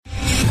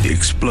The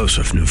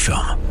explosive new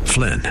film,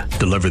 Flynn,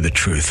 deliver the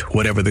truth,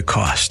 whatever the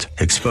cost,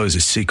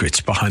 exposes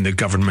secrets behind the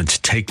government's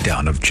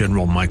takedown of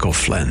General Michael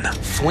Flynn.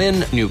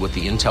 Flynn knew what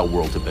the intel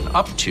world had been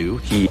up to.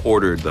 He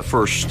ordered the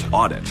first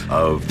audit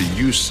of the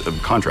use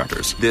of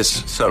contractors.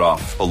 This set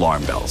off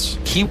alarm bells.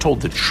 He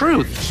told the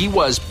truth. He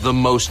was the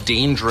most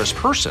dangerous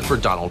person for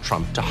Donald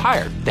Trump to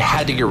hire. They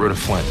had to get rid of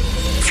Flynn.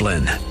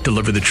 Flynn,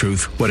 deliver the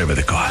truth, whatever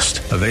the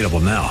cost. Available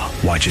now.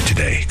 Watch it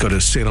today. Go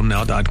to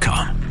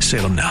salemnow.com.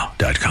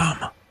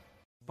 salemnow.com.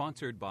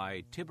 Sponsored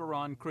by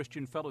Tiburon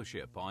Christian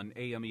Fellowship on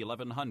AM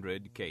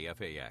 1100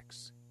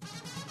 KFAX.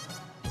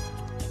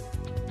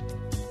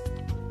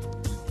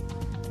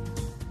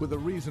 With a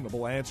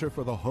reasonable answer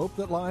for the hope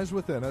that lies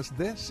within us,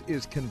 this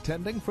is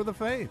Contending for the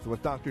Faith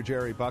with Dr.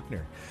 Jerry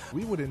Buckner.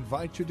 We would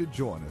invite you to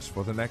join us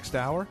for the next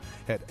hour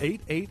at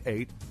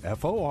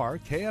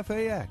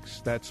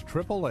 888-FOR-KFAX. That's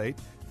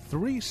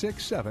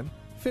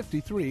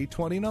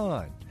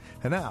 888-367-5329.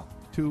 And now,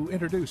 to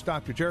introduce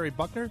Dr. Jerry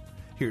Buckner,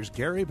 here's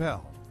Gary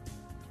Bell.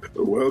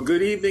 Well,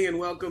 good evening and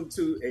welcome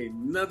to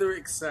another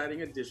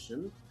exciting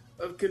edition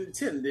of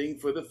Contending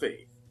for the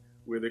Faith.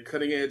 We're the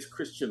cutting-edge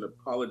Christian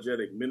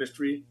apologetic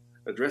ministry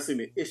addressing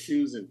the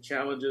issues and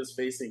challenges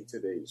facing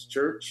today's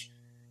church.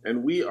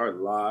 And we are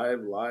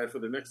live for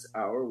the next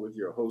hour with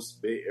your host,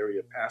 Bay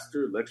Area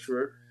pastor,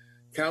 lecturer,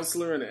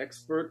 counselor, and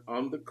expert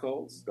on the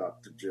cults,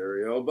 Dr.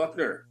 Jerry L.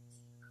 Buckner.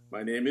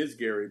 My name is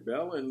Gary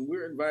Bell, and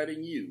we're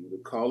inviting you to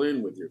call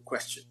in with your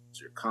questions,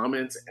 your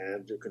comments,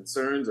 and your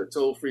concerns. Our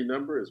toll-free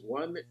number is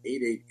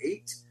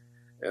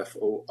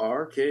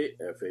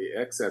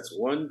 1-888-FORKFAX. That's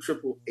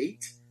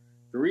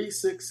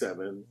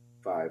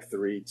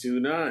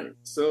 1-888-367-5329.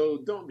 So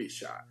don't be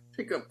shy.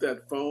 Pick up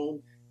that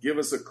phone. Give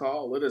us a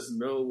call. Let us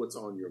know what's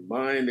on your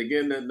mind.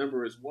 Again, that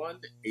number is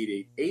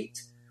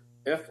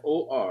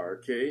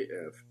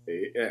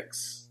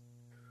 1-888-FORKFAX.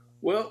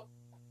 Well,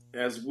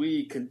 as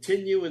we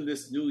continue in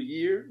this new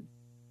year,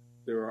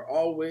 there are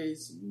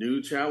always new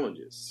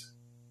challenges.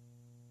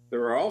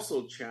 There are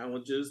also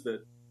challenges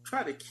that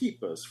try to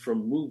keep us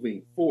from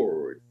moving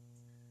forward.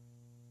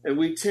 And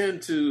we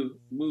tend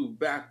to move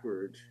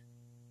backward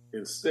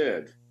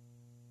instead.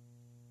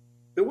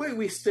 The way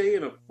we stay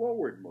in a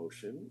forward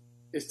motion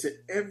is to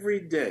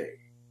every day,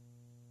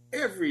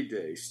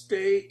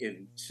 stay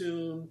in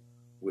tune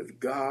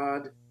with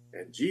God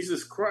and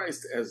Jesus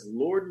Christ as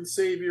Lord and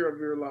Savior of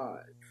your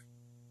life.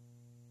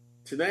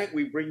 Tonight,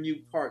 we bring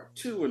you part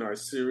 2 in our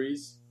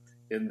series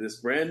in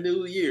this brand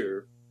new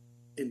year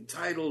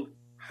entitled,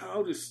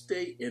 How to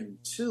Stay in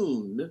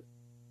Tune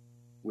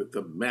with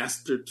the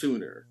Master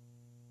Tuner.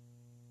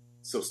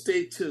 So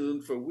stay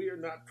tuned, for we are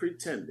not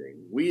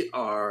pretending. We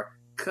are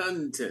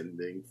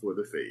contending for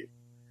the faith.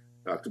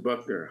 Dr.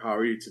 Buckner, how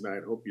are you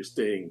tonight? Hope you're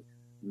staying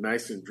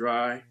nice and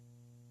dry.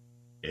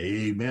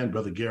 Amen,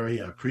 Brother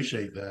Gary. I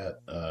appreciate that.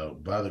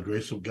 By the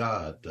grace of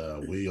God,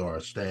 we are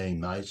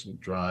staying nice and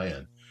dry,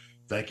 and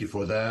thank you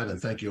for that, and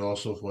thank you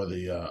also for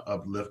the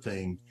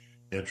uplifting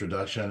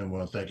introduction. And I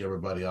want to thank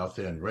everybody out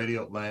there in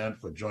Radio Land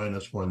for joining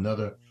us for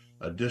another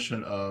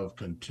edition of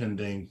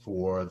Contending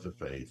for the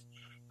Faith.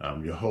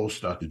 I'm your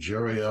host, Dr.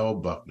 Jerry L.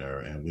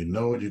 Buckner, and we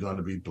know you're going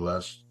to be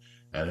blessed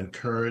and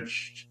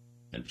encouraged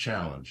and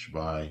challenged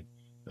by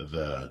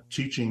the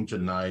teaching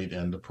tonight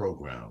and the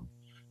program.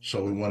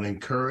 So we want to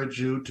encourage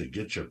you to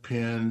get your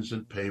pens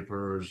and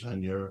papers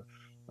and your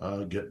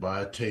get by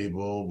a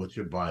table with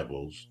your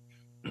Bibles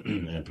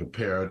and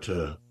prepare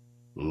to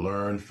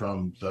learn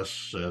from Thus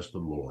Says the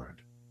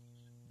Lord.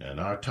 And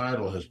our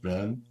title has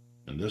been,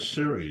 in this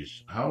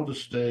series, How to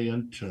Stay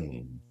in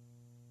Tune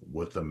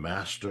with the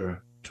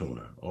Master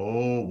Tuner.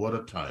 Oh, what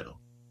a title.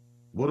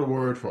 What a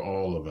word for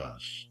all of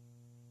us.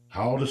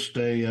 How to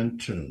Stay in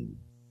Tune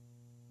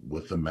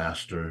with the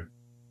Master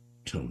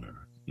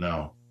Tuner.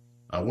 Now,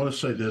 I want to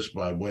say this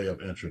by way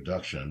of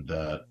introduction,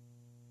 that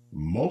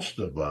most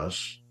of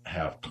us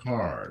have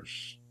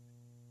cars.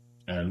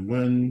 And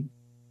when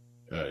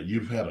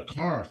you've had a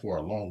car for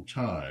a long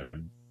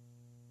time,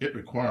 it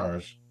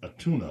requires a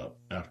tune-up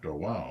after a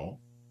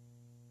while.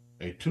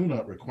 A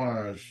tune-up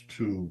requires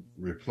to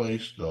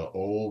replace the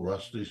old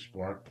rusty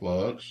spark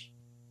plugs,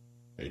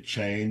 a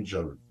change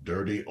of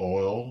dirty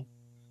oil,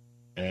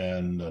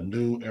 and a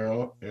new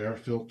air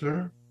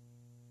filter.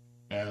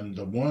 And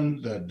the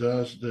one that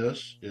does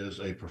this is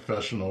a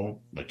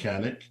professional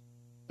mechanic,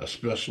 a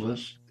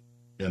specialist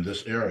in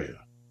this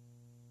area.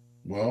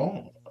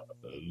 Well,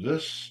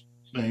 this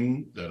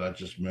thing that I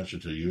just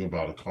mentioned to you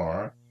about a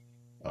car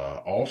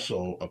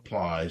also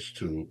applies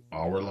to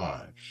our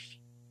lives.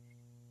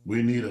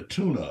 We need a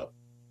tune-up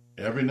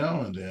every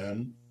now and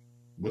then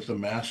with the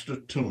master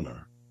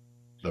tuner,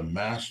 the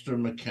master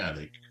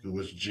mechanic, who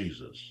is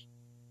Jesus.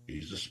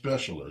 He's a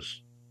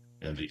specialist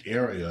in the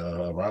area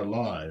of our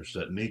lives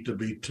that need to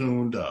be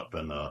tuned up.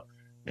 And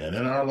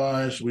in our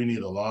lives, we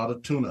need a lot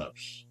of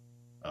tune-ups,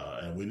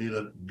 and we need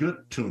a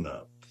good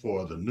tune-up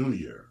for the new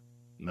year.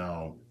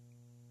 Now,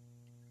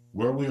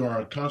 where we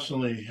are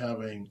constantly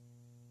having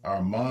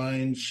our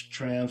minds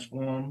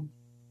transformed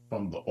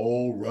from the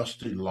old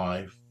rusty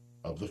life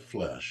of the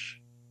flesh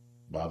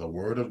by the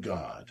word of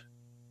God,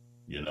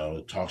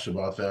 It talks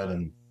about that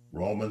in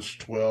Romans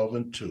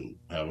 12:2.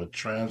 Have a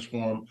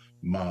transformed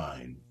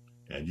mind.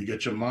 And you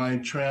get your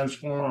mind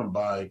transformed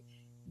by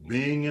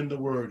being in the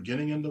Word,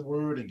 getting in the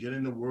Word, and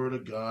getting the Word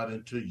of God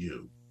into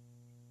you.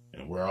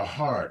 And where our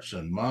hearts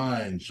and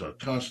minds are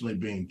constantly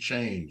being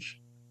changed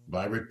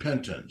by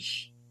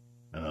repentance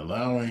and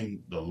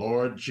allowing the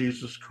Lord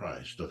Jesus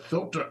Christ to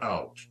filter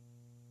out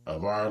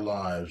of our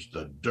lives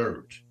the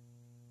dirt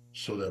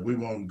so that we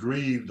won't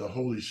grieve the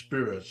Holy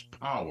Spirit's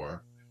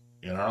power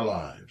in our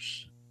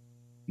lives.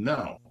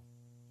 Now,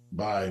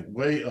 by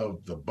way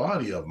of the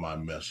body of my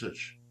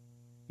message,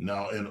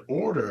 now in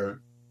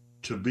order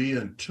to be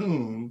in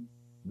tune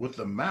with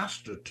the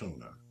master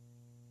tuner,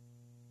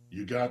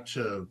 you got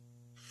to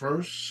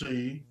first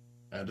see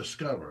and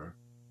discover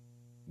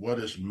what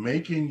is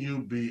making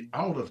you be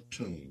out of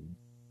tune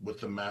with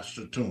the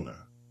master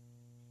tuner.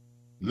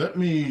 Let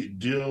me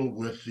deal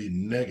with the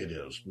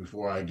negatives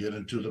before I get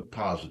into the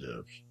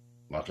positives.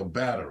 Like a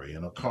battery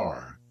in a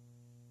car,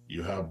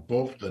 you have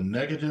both the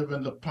negative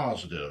and the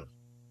positive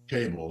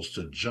cables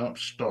to jump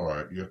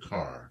start your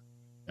car.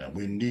 And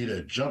we need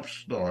a jump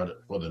start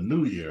for the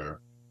new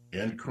year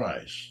in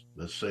Christ.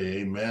 Let's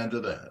say amen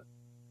to that.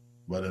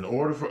 But in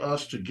order for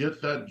us to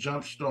get that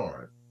jump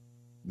start,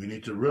 we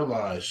need to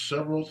realize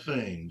several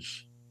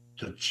things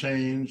to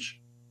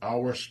change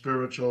our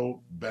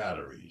spiritual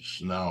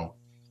batteries. Now,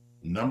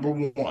 number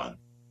one,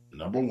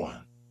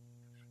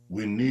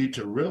 we need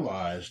to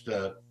realize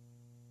that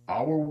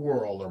our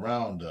world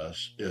around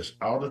us is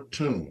out of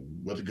tune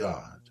with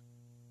God.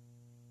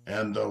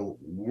 And the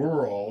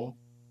world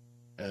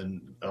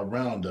and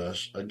around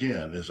us,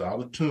 again, is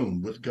out of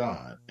tune with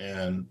God.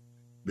 And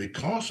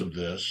because of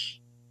this,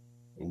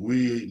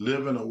 we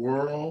live in a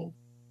world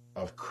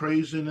of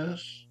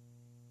craziness,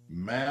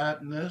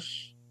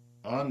 madness,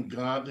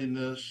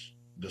 ungodliness,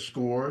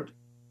 discord,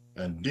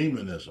 and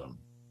demonism,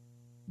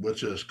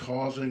 which is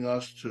causing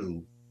us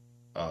to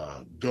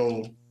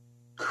go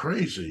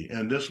crazy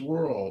in this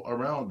world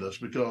around us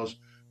because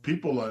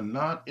people are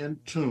not in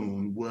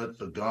tune with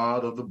the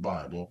God of the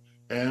Bible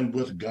and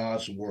with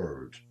God's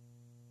word.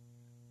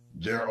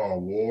 There are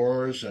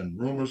wars and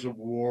rumors of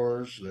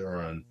wars. There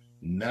are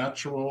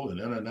natural and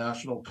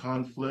international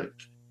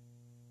conflict,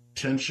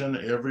 tension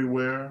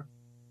everywhere.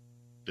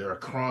 There are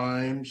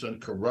crimes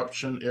and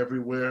corruption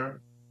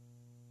everywhere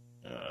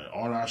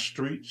on our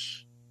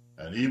streets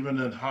and even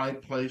in high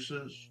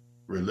places,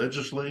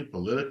 religiously,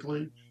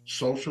 politically,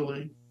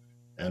 socially.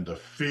 And the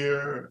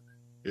fear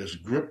is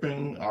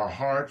gripping our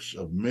hearts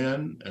of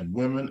men and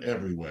women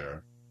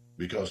everywhere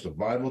because the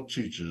Bible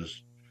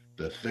teaches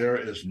that there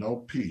is no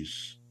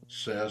peace,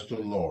 says the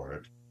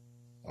Lord,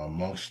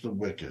 amongst the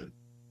wicked.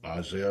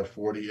 Isaiah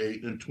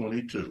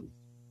 48:22.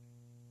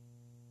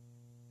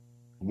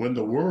 When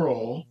the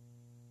world,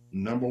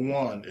 number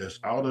one, is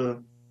out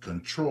of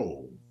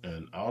control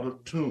and out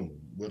of tune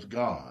with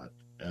God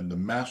and the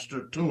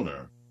master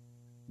tuner,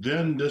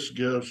 then this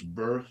gives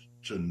birth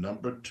to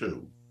number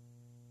two,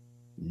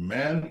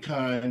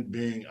 mankind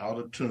being out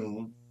of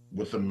tune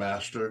with the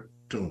master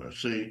tuner.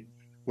 See,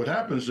 what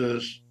happens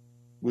is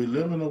we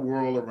live in a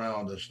world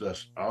around us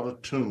that's out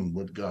of tune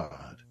with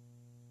God.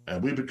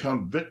 And we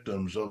become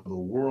victims of the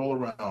world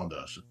around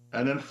us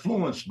and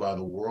influenced by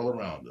the world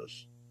around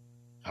us.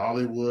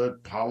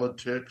 Hollywood,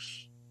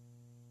 politics,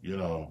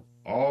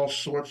 all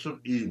sorts of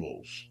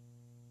evils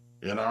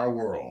in our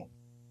world,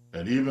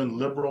 and even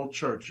liberal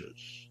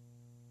churches.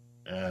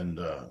 And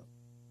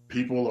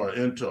people are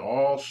into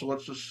all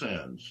sorts of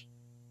sins.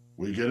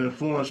 We get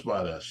influenced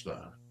by that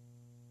stuff.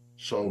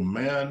 So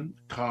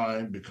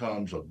mankind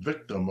becomes a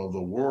victim of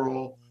the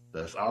world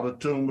that's out of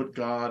tune with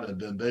God,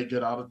 and then they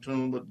get out of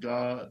tune with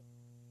God.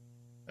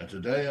 And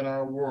today in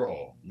our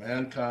world,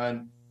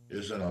 mankind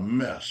is in a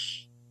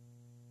mess.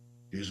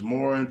 He's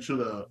more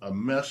into a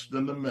mess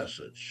than the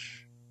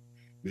message.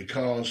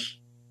 Because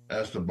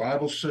as the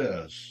Bible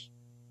says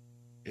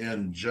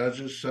in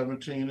Judges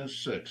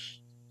 17:6,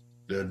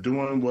 they're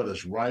doing what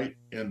is right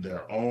in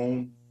their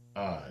own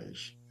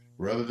eyes,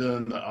 rather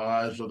than the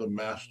eyes of the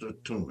master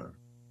tuner.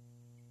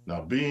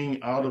 Now,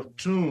 being out of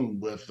tune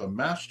with the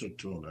master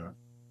tuner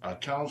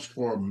accounts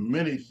for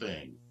many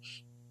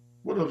things.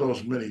 What are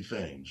those many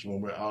things when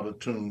we're out of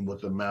tune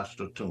with the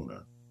master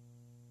tuner?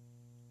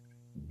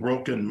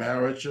 Broken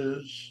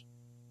marriages,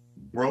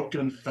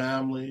 broken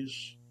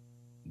families,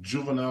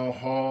 juvenile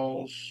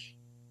halls,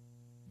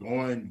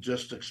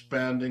 just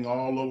expanding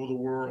all over the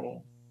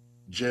world,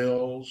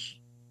 jails,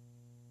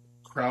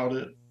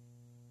 crowded,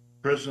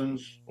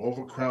 prisons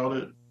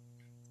overcrowded,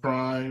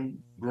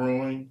 crime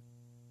growing,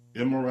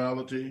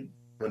 immorality,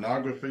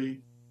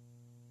 pornography,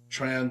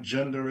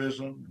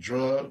 transgenderism,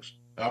 drugs,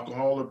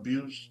 alcohol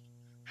abuse,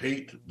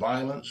 hate,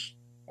 violence.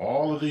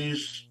 All of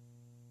these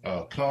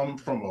come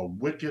from a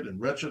wicked and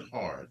wretched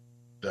heart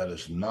that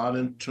is not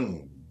in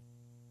tune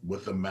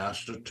with the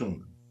master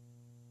tuner.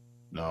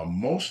 Now,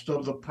 most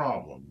of the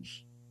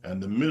problems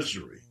and the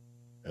misery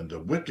and the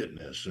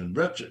wickedness and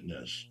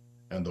wretchedness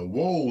and the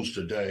woes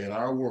today in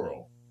our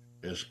world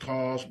is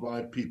caused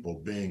by people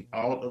being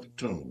out of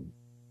tune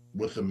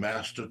with the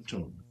master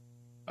tuner.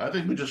 I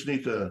think we just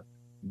need to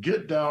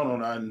get down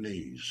on our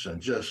knees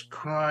and just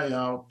cry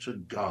out to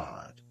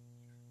God.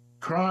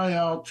 Cry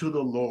out to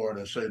the Lord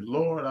and say,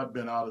 Lord, I've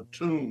been out of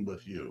tune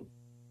with you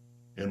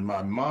in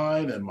my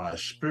mind and my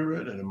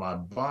spirit and in my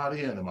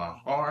body and in my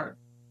heart.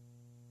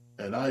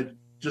 And I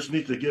just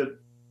need to get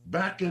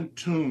back in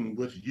tune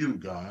with you,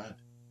 God.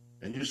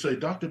 And you say,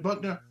 Dr.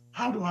 Buckner,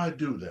 how do I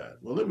do that?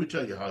 Well, let me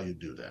tell you how you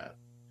do that.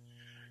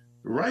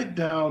 Write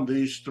down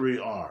these 3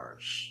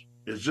 R's.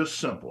 It's just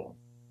simple.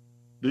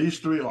 These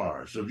 3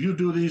 R's. If you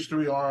do these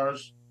 3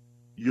 R's,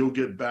 you'll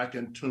get back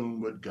in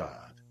tune with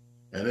God.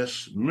 And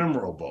it's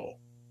memorable.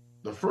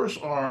 The first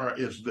R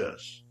is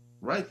this.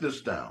 Write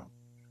this down.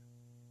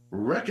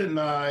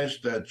 Recognize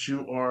that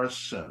you are a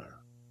sinner.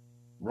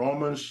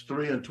 Romans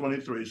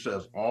 3:23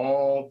 says,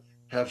 all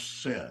have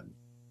sinned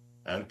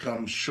and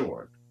come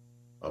short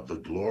of the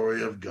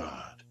glory of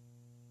God.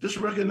 Just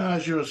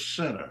recognize you're a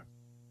sinner.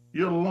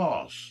 You're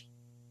lost.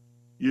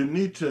 You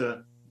need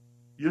to,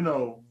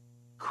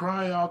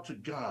 cry out to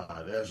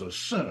God as a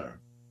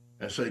sinner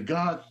and say,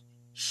 God,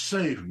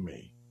 save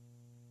me.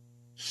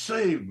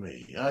 Save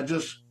me. I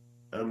just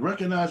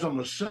recognize I'm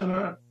a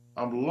sinner.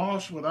 I'm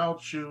lost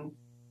without you.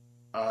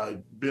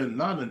 I've been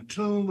not in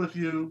tune with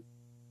you.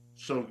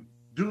 So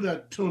do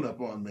that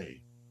tune-up on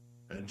me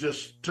and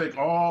just take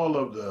all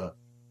of the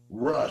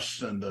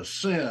rust and the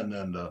sin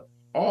and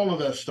all of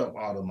that stuff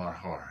out of my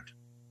heart.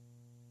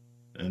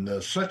 And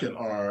the second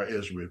R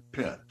is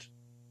repent.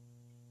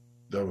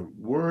 The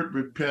word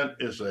repent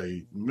is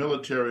a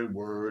military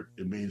word.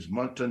 It means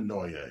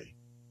metanoia.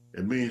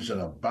 It means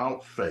an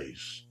about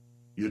face.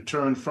 You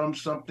turn from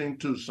something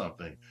to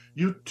something.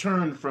 You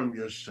turn from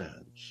your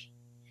sins.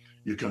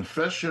 You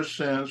confess your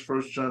sins.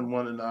 1 John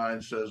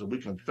 1:9 says, if we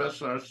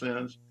confess our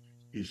sins,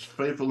 he's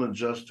faithful and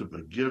just to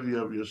forgive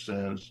you of your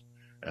sins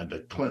and to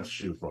cleanse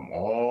you from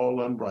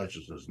all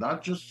unrighteousness.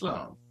 Not just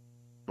some,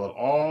 but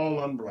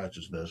all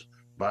unrighteousness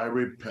by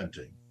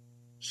repenting.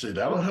 See,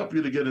 that'll help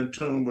you to get in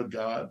tune with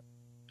God.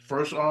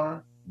 First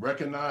R,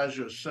 recognize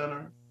you're a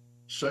sinner.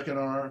 Second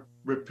R,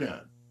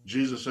 repent.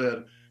 Jesus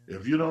said,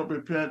 if you don't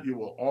repent, you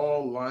will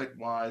all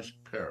likewise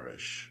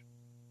perish.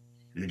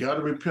 You got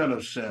to repent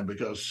of sin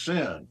because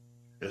sin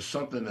is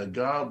something that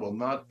God will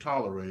not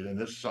tolerate in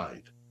his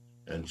sight.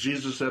 And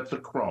Jesus at the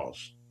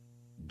cross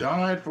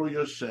died for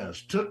your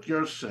sins, took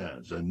your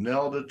sins and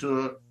nailed it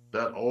to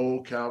that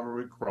old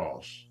Calvary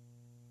cross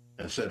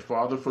and said,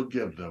 Father,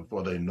 forgive them,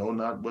 for they know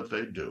not what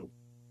they do.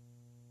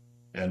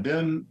 And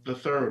then the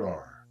third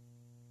R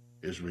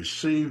is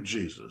receive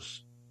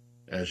Jesus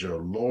as your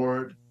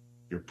Lord,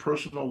 your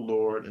personal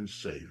Lord and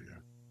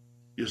Savior.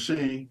 You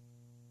see,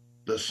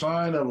 the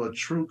sign of a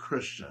true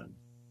Christian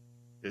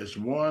is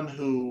one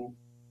who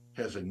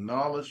has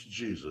acknowledged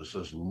Jesus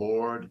as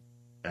Lord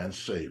and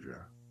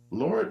Savior.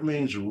 Lord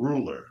means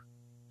ruler,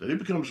 that he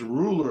becomes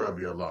ruler of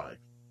your life.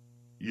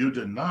 You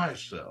deny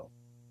self,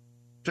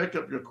 take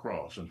up your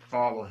cross and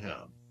follow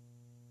him.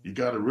 You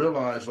got to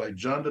realize, like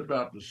John the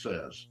Baptist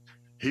says,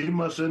 he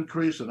must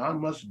increase and I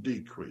must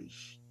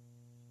decrease.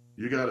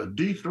 You got to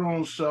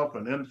dethrone self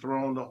and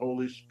enthrone the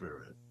Holy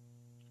Spirit.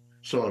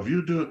 So if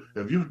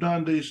you've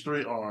done these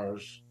 3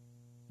 R's,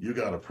 you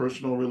got a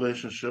personal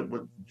relationship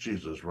with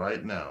Jesus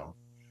right now,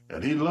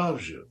 and he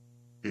loves you.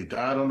 He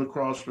died on the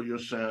cross for your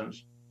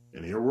sins,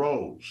 and he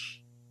arose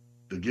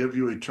to give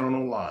you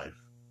eternal life,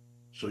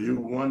 so you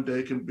one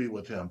day can be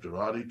with him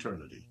throughout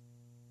eternity.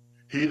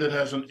 He that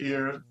has an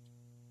ear,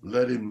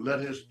 let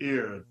his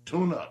ear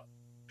tune up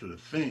to the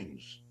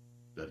things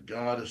that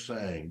God is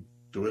saying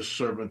to his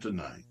servant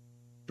tonight.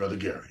 Brother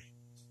Gary.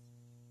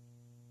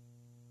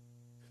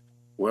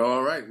 Well,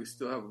 all right. We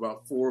still have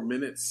about 4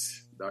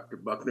 minutes, Dr.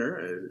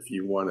 Buckner. If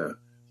you want to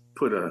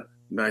put a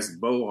nice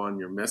bow on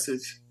your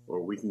message,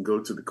 or we can go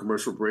to the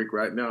commercial break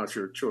right now. It's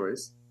your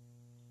choice.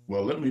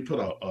 Well, let me put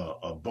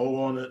a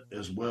bow on it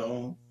as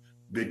well,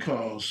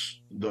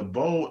 because the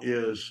bow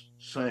is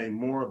saying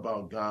more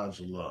about God's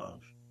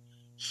love.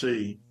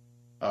 See,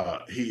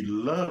 he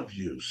loved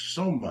you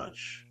so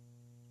much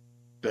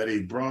that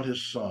he brought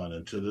his son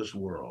into this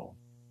world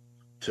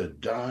to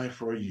die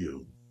for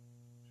you.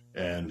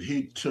 And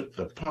he took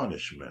the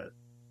punishment.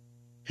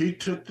 He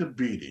took the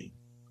beating.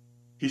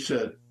 He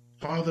said,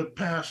 Father,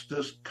 pass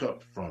this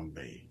cup from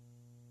me.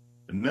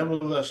 And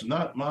nevertheless,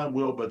 not my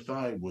will, but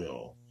thy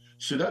will.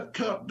 See, that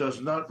cup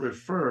does not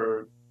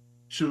refer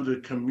to the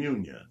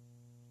communion.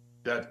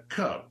 That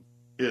cup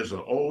is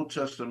an Old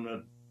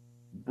Testament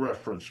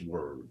reference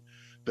word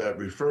that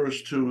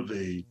refers to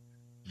the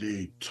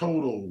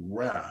total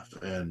wrath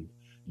and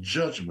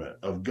judgment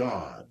of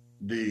God,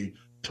 the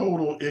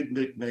total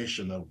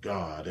indignation of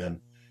God. And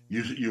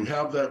you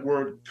have that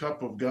word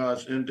cup of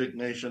God's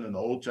indignation in the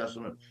Old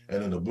Testament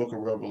and in the book of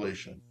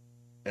Revelation.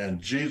 And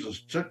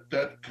Jesus took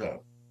that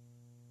cup,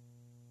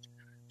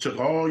 took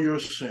all your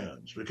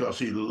sins because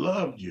he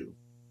loved you.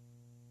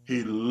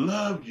 He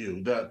loved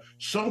you that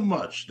so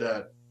much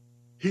that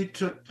he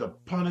took the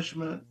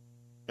punishment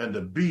and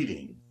the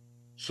beating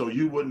so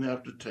you wouldn't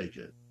have to take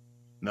it.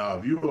 Now,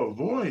 if you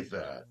avoid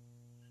that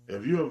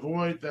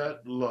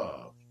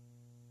love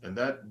and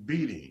that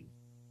beating,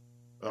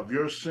 of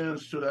your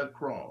sins to that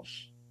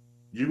cross,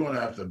 you're going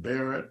to have to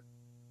bear it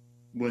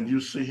when you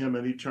see him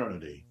in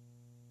eternity.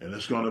 And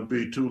it's going to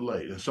be too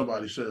late. And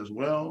somebody says,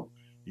 well,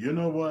 you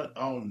know what?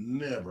 I'll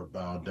never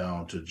bow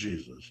down to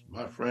Jesus.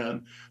 My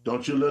friend,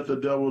 don't you let the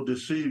devil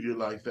deceive you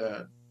like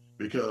that,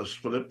 because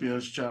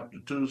Philippians chapter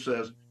 2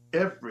 says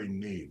every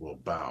knee will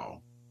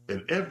bow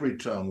and every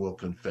tongue will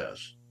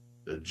confess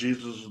that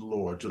Jesus is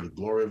Lord, to the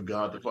glory of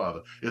God the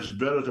Father. It's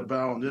better to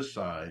bow on this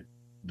side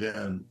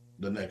than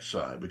the next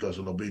side, because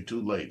it'll be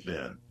too late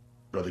then,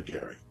 Brother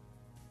Gary.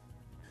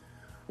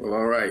 Well,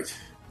 all right.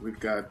 We've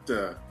got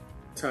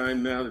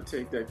time now to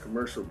take that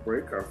commercial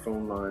break. Our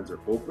phone lines are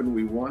open.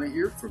 We want to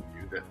hear from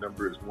you. That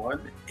number is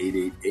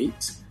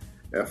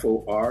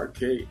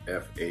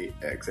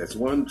 1-888-FORKFAX. That's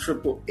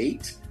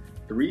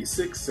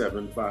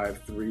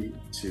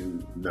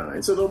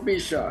 1-888-367-5329. So don't be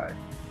shy.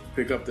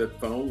 Pick up that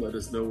phone. Let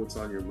us know what's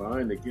on your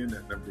mind. Again,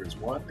 that number is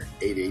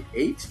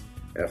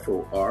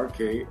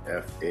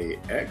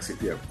 1-888-FORKFAX.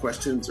 If you have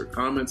questions or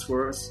comments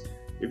for us,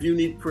 if you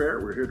need prayer,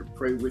 we're here to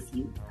pray with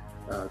you.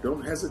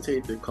 Don't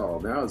hesitate to call.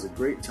 Now is a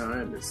great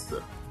time. It's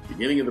the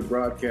beginning of the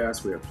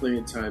broadcast. We have plenty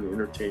of time to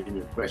entertain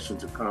your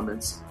questions or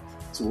comments.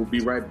 So we'll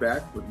be right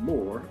back with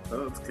more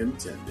of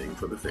Contending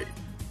for the Faith.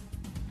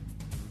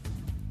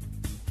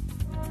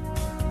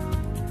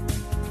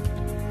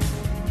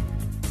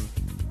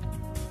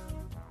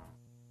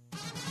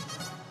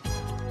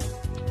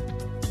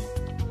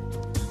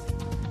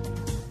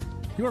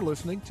 You're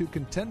listening to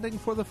Contending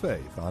for the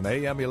Faith on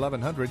AM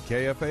 1100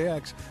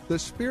 KFAX, the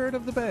Spirit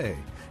of the Bay.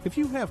 If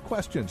you have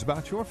questions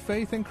about your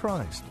faith in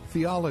Christ,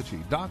 theology,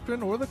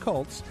 doctrine, or the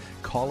cults,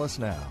 call us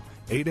now.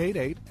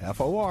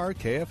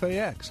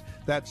 888-FOR-KFAX.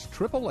 That's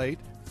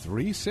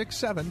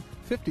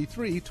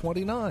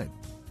 888-367-5329.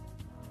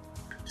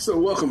 So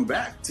welcome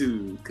back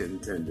to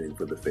Contending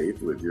for the Faith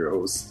with your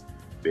host,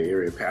 Bay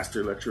Area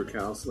pastor, lecturer,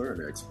 counselor,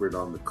 and expert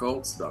on the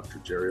cults, Dr.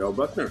 Jerry L.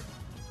 Buckner.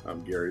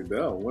 I'm Gary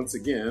Bell. Once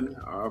again,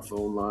 our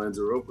phone lines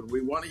are open.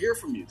 We want to hear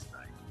from you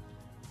tonight.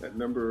 That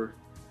number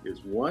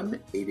is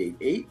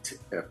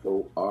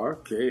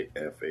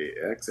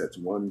 1-888-FORKFAX. That's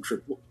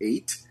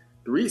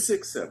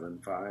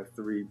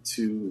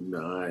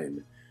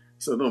 1-888-367-5329.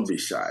 So don't be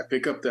shy.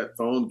 Pick up that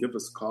phone. Give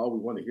us a call. We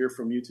want to hear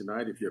from you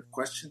tonight. If you have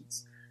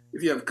questions,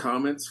 if you have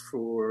comments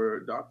for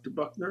Dr.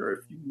 Buckner, or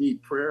if you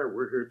need prayer,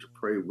 we're here to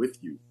pray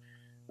with you.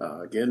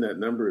 Again, that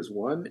number is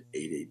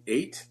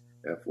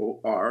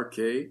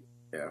 1-888-FORKFAX.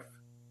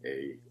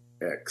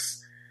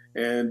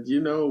 And,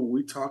 you know,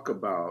 we talk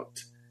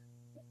about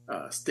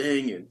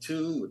staying in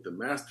tune with the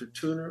Master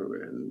Tuner,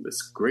 and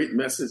this great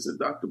message that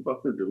Dr.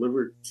 Buckner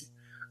delivered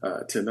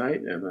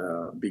tonight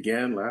and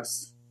began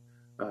last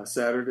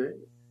Saturday.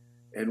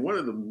 And one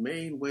of the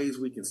main ways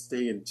we can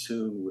stay in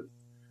tune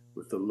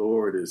with the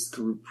Lord is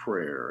through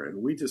prayer.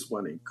 And we just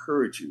want to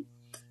encourage you,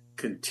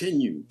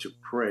 continue to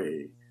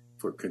pray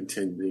for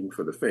Contending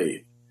for the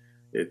Faith.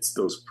 It's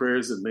those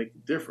prayers that make the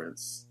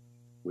difference.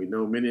 We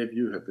know many of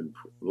you have been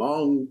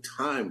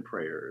long-time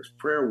prayers,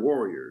 prayer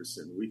warriors,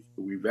 and we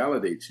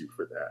validate you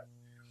for that.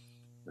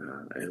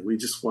 And we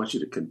just want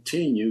you to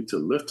continue to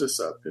lift us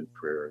up in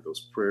prayer.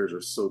 Those prayers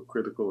are so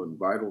critical and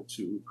vital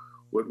to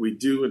what we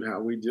do and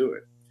how we do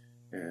it.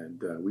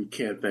 And we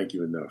can't thank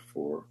you enough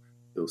for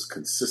those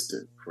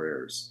consistent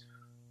prayers.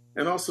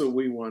 And also,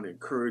 we want to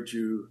encourage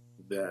you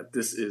that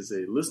this is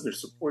a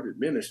listener-supported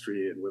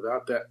ministry, and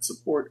without that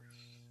support,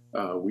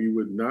 we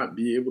would not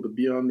be able to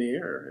be on the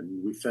air.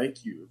 And we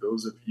thank you,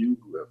 those of you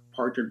who have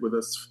partnered with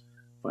us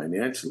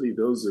financially,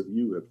 those of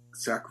you who have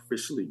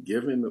sacrificially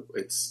given.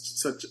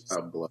 It's such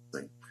a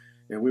blessing.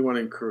 And we want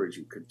to encourage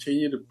you,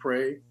 continue to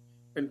pray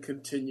and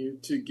continue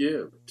to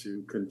give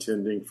to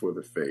Contending for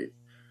the Faith.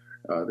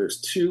 There's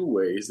two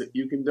ways that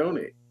you can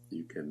donate.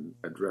 You can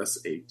address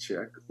a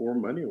check or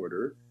money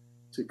order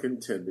to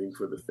Contending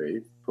for the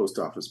Faith, Post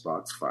Office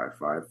Box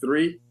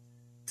 553,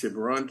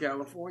 Tiburon,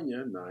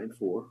 California,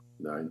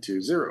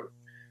 94920.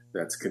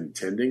 That's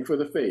Contending for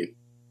the Faith,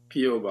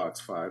 P.O.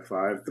 Box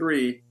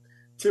 553,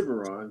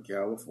 Tiburon,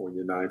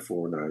 California,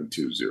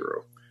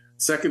 94920.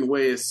 Second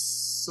way is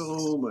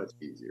so much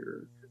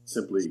easier.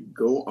 Simply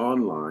go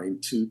online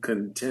to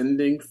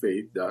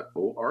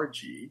contendingfaith.org.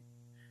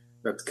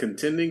 That's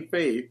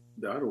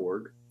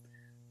contendingfaith.org,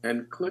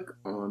 and click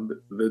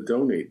on the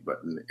donate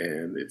button.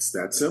 And it's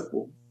that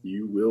simple.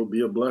 You will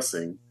be a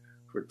blessing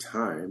for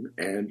time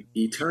and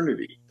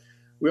eternity.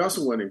 We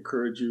also want to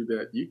encourage you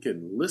that you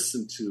can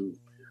listen to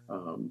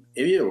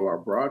any of our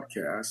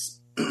broadcasts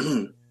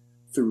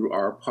through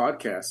our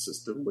podcast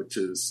system, which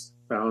is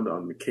found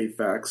on the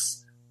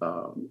KFAX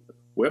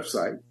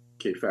website,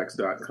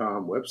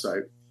 kfax.com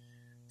website.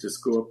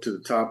 Just go up to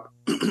the top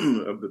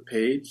of the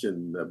page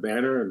and the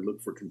banner and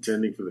look for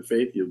Contending for the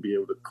Faith. You'll be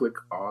able to click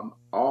on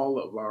all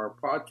of our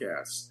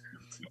podcasts.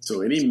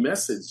 So any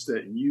message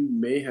that you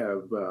may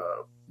have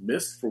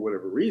missed for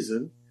whatever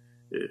reason,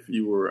 if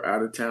you were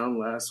out of town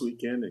last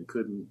weekend and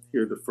couldn't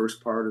hear the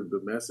first part of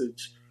the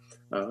message,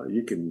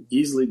 you can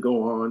easily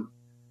go on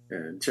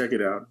and check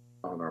it out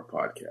on our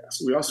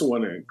podcast. We also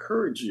want to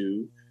encourage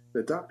you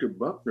that Dr.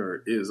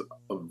 Buckner is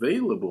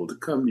available to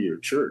come to your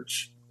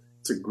church.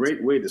 It's a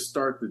great way to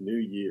start the new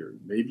year.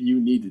 Maybe you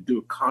need to do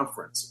a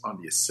conference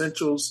on the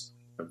essentials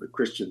of the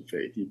Christian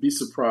faith. You'd be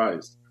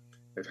surprised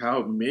at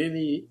how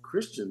many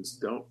Christians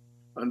don't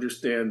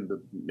understand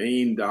the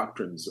main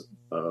doctrines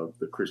of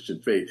the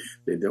Christian faith.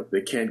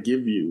 They can't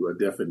give you a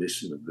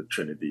definition of the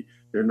Trinity.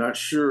 They're not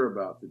sure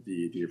about the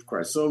deity of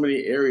Christ. So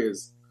many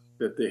areas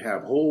that they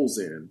have holes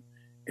in,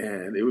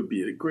 and it would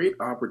be a great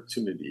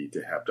opportunity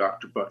to have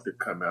Dr. Buckner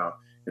come out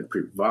and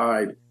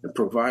provide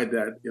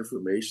that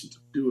information, to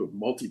do a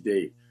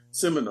multi-day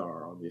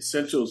seminar on the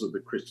essentials of the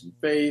Christian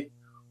faith,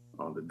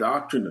 on the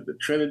doctrine of the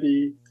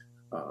Trinity,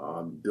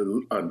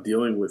 on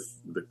dealing with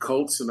the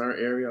cults in our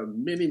area,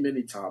 many,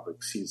 many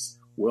topics he's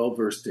well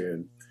versed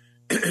in.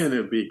 And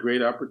it would be a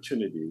great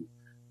opportunity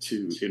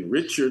to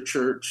enrich your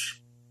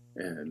church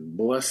and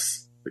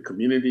bless the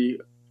community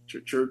that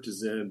your church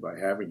is in by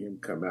having him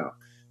come out.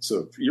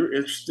 So if you're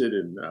interested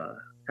in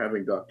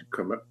having Dr.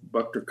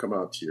 Buckner come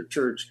out to your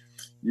church,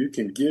 you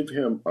can give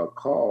him a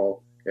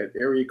call at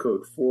area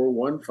code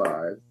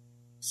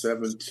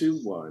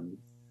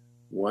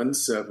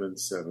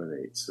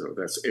 415-721-1778. So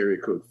that's area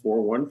code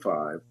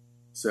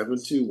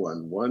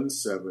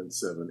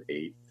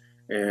 415-721-1778.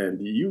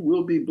 And you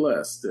will be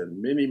blessed.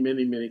 And many,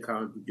 many, many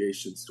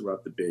congregations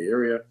throughout the Bay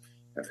Area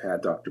have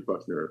had Dr.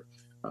 Buckner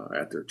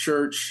at their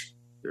church.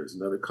 There's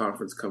another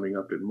conference coming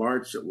up in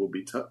March that we'll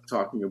be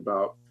talking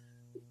about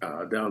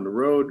down the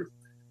road.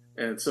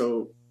 And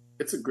so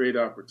it's a great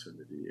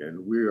opportunity.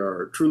 And we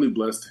are truly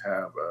blessed to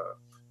have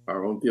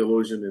our own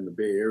theologian in the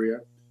Bay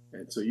Area.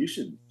 And so you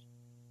should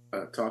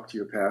talk to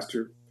your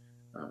pastor.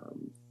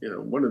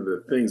 One of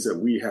the things that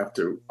we have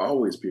to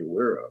always be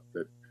aware of,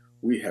 that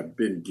we have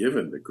been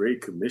given the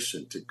Great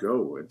Commission to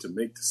go and to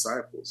make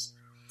disciples.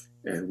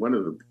 And one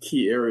of the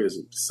key areas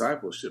of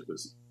discipleship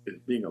is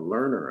being a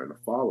learner and a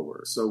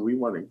follower. So we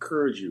want to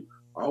encourage you,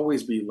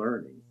 always be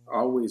learning,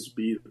 always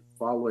be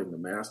following the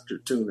master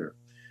tuner.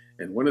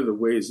 And one of the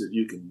ways that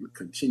you can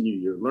continue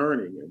your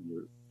learning and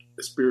your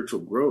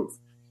spiritual growth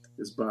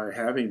is by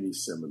having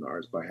these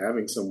seminars, by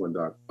having someone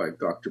like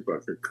Dr.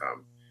 Buckner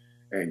come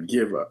and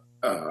give a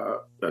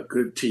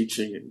good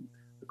teaching and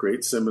a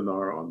great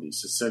seminar on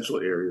these essential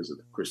areas of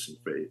the Christian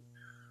faith.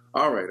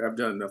 All right, I've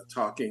done enough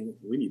talking.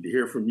 We need to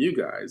hear from you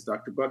guys.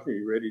 Dr. Buckner,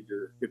 you ready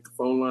to hit the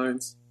phone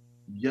lines?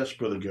 Yes,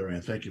 Brother Gary,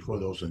 and thank you for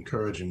those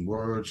encouraging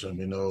words. And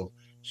we know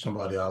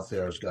somebody out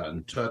there has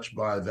gotten touched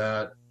by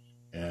that,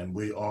 and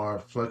we are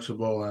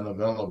flexible and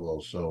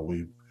available. So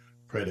we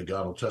pray that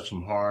God will touch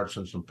some hearts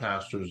and some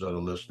pastors that are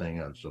listening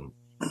and some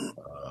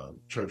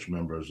church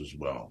members as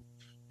well.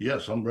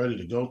 Yes, I'm ready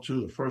to go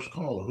to the first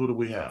caller. Who do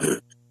we have?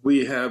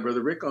 We have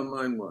Brother Rick on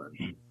line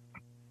one.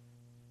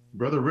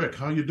 Brother Rick,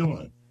 how you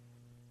doing?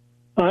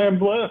 I am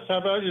blessed. How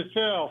about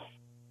yourself?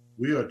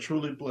 We are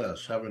truly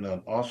blessed, having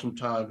an awesome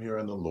time here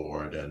in the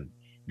Lord, and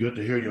good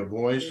to hear your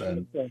voice.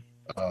 And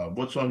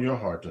what's on your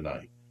heart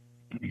tonight?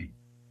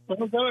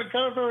 Well, I've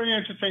got a very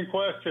interesting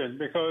question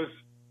because,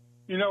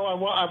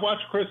 I watch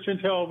Christian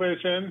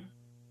television,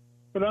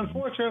 but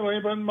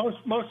unfortunately,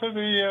 most of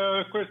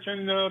the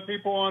Christian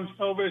people on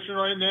television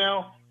right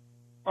now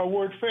are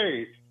Word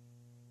Faith.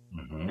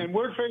 Mm-hmm. And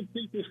Word Faith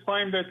teachers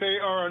claim that they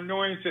are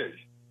anointed.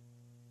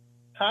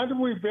 How do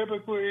we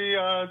biblically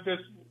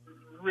just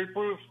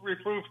reproof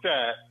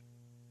that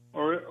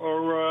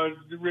or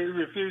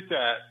refute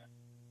that?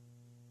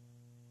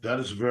 That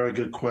is a very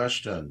good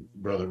question,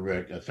 Brother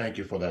Rick, and thank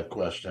you for that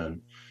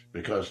question,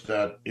 because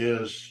that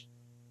is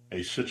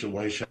a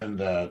situation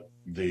that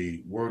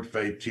the Word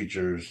Faith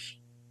teachers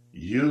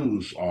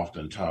use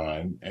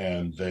oftentimes,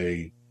 and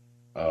they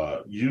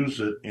use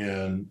it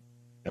in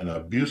an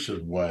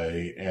abusive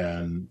way,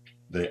 and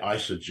they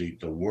eisegete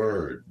the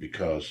word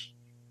because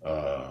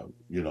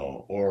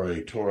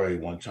oratory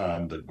one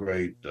time, the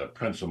great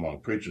prince among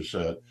preachers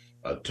said,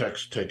 a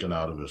text taken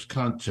out of its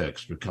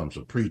context becomes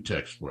a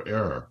pretext for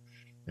error.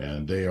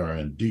 And they are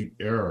in deep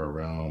error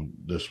around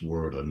this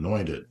word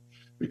anointed,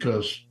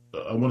 because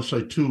I want to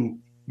say two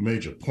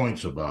major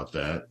points about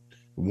that.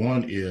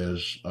 One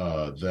is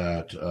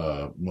that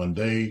when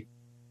they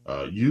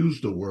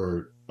use the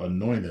word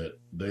anointed,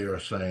 they are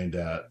saying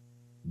that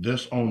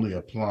this only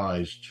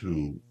applies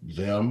to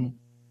them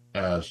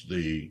as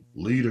the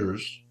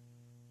leaders,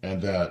 and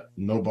that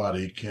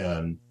nobody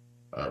can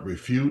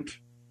refute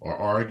or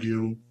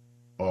argue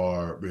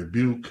or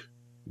rebuke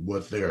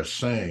what they are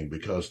saying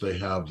because they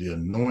have the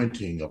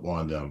anointing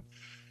upon them.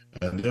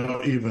 And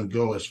they'll even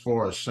go as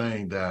far as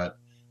saying that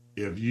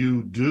if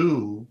you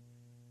do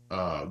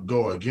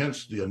go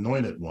against the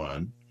anointed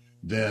one,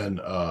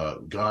 then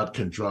God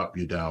can drop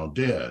you down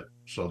dead.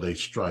 So they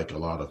strike a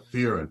lot of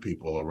fear in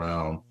people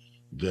around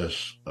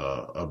this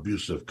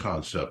abusive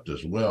concept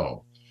as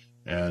well.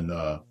 And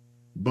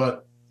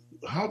but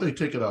how they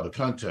take it out of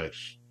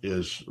context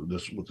is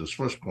this. With this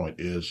first point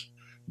is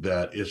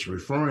that it's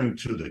referring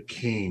to the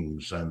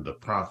kings and the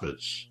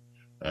prophets,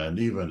 and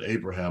even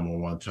Abraham at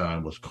one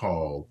time was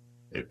called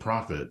a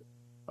prophet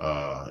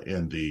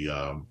in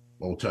the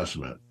Old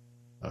Testament.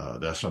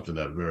 That's something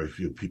that very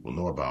few people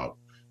know about.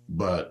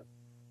 but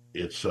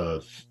it's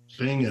a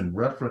thing in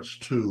reference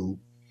to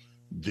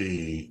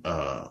the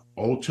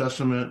Old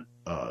Testament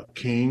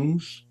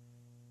kings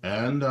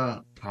and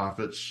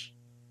prophets,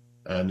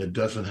 and it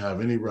doesn't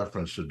have any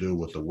reference to do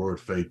with the word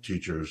faith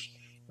teachers.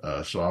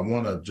 So I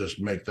want to just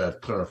make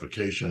that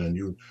clarification. And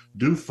you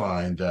do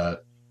find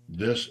that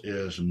this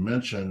is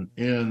mentioned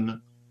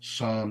in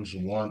Psalms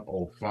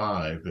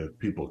 105, if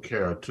people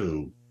care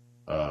to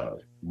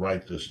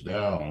write this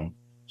down.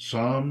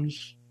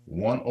 Psalms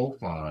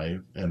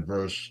 105 and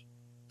verse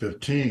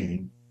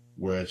 15,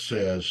 where it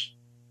says,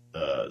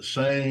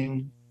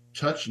 saying,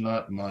 touch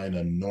not mine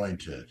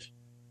anointed,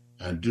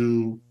 and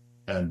do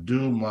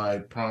my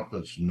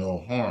prophets no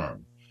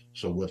harm.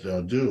 So what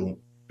they'll do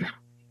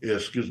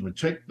is,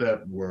 take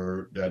that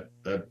word, that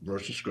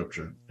verse of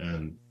scripture,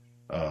 and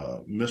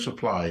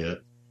misapply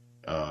it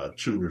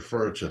to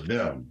refer to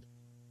them.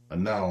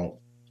 And now,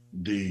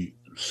 the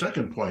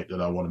second point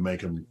that I want to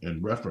make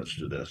in reference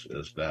to this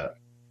is that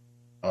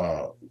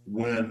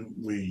when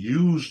we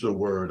use the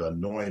word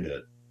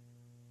anointed,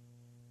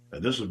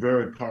 and this is a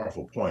very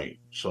powerful point,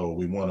 so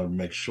we want to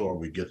make sure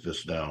we get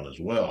this down as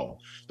well.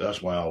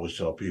 That's why I always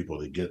tell people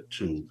to get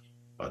to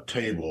a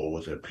table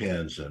with their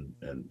pens and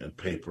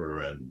paper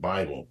and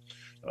Bible,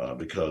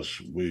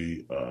 because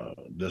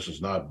this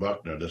is not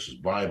Buckner, this is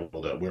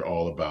Bible that we're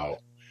all about.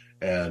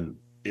 And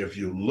if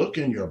you look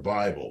in your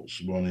Bibles,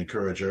 we want to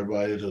encourage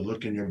everybody to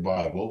look in your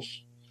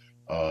Bibles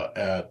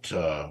at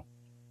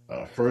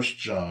 1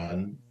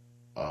 John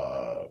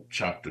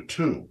chapter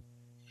 2.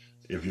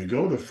 If you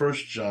go to 1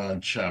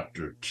 John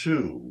chapter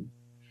 2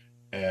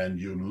 and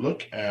you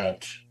look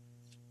at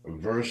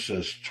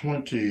verses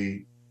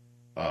 27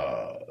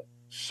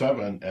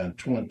 and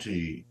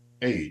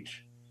 28,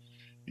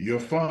 you'll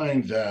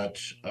find that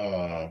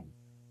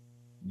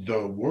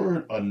the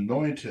word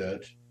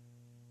anointing,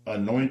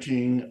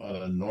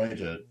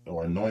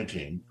 or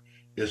anointing,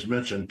 is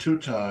mentioned 2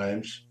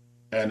 times,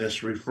 and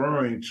it's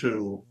referring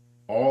to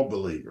all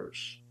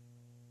believers.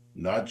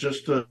 Not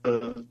just in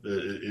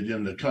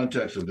the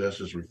context of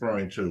this, is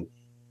referring to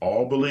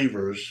all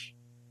believers,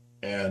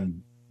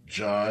 and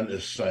John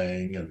is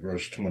saying in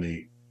verse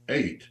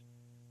 28,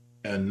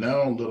 and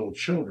now little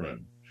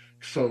children.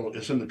 So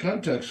it's in the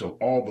context of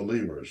all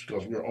believers,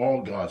 because we're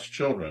all God's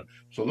children.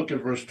 So look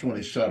at verse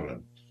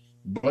 27.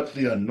 But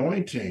the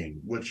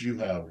anointing which you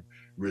have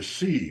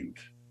received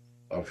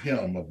of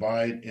him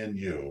abide in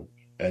you,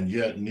 and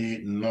yet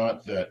need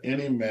not that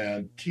any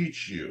man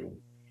teach you,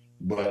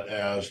 but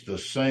as the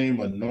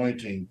same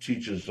anointing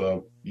teaches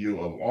of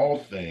you of all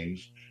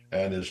things,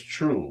 and is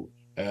true,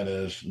 and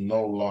is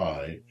no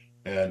lie,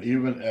 and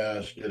even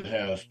as it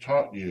has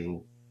taught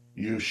you,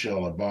 you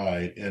shall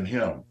abide in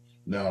him.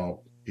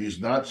 Now,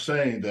 he's not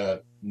saying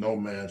that no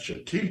man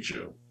should teach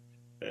you.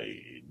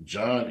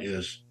 John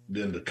is,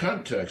 in the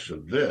context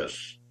of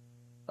this,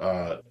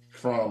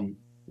 from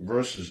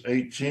verses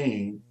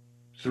 18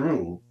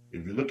 through,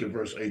 if you look at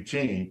verse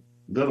 18,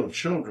 little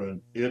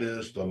children, it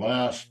is the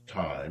last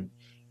time,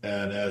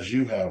 and as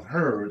you have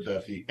heard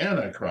that the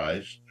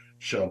Antichrist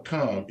shall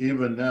come,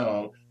 even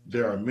now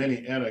there are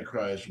many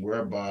Antichrists,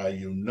 whereby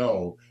you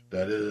know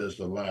that it is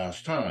the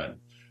last time.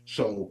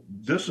 So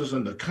this is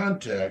in the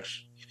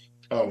context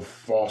of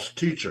false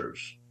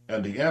teachers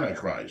and the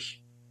Antichrist.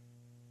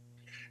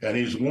 And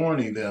he's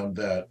warning them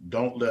that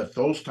don't let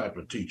those type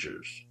of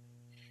teachers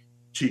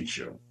teach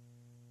you,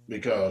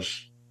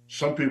 because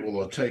some people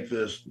will take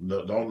this,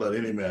 don't let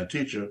any man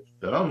teach you,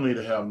 that I don't need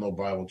to have no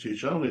Bible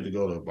teacher. I don't need to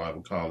go to a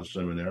Bible college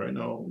seminary.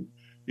 No,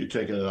 you're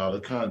taking it out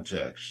of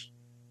context.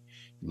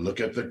 Look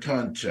at the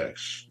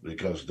context,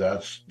 because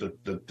that's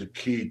the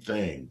key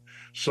thing.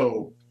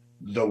 So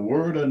the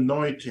word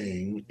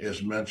anointing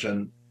is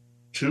mentioned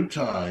 2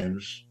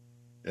 times,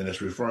 and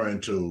it's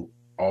referring to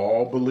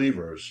all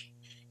believers.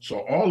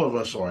 So all of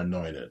us are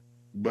anointed.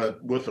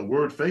 But with the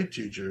word faith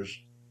teachers,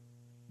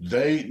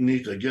 they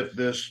need to get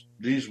this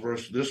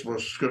verse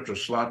of scripture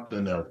slapped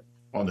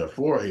on their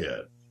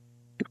forehead.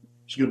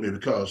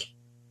 Because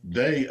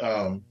they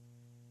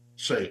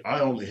say, I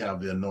only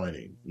have the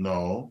anointing.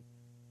 No,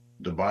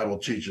 the Bible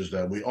teaches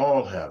that we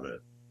all have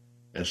it.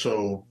 And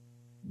so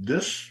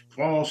this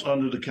falls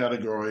under the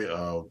category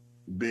of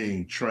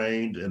being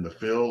trained in the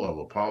field of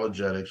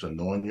apologetics and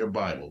knowing your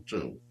Bible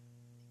too,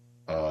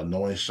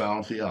 knowing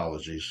sound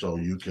theology, so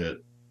you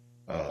could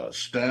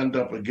stand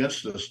up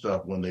against this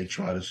stuff when they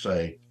try to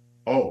say,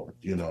 oh,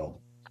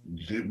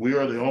 we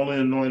are the only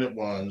anointed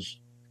ones.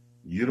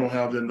 You don't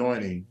have the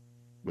anointing.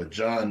 But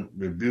John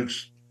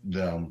rebukes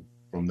them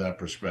from that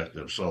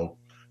perspective. So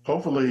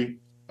hopefully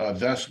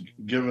that's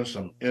given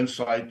some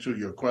insight to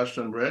your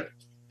question, Rick.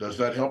 Does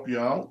that help you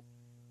out?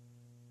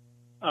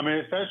 I mean,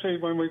 especially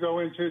when we go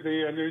into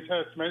the New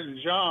Testament in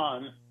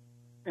John,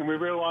 and we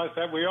realize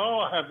that we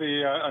all have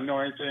the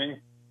anointing.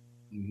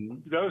 Mm-hmm.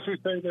 Those who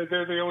say that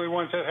they're the only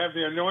ones that have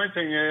the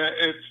anointing,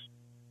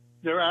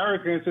 their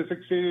arrogance is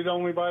exceeded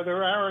only by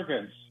their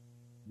arrogance.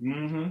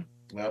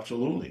 Mm-hmm.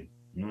 Absolutely.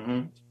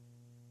 Mm-hmm.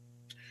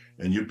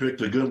 And you picked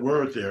a good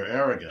word there,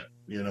 arrogant,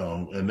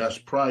 and that's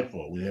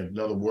prideful. We have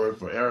another word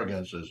for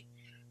arrogance is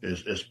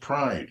is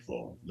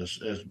prideful.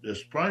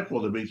 It's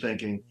prideful to be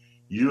thinking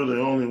you're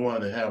the only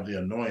one to have the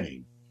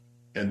anointing,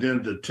 and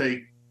then to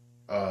take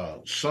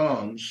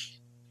Psalms,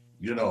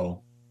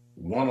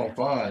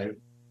 105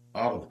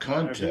 out of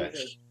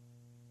context.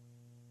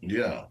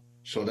 Yeah,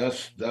 so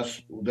that's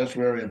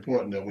very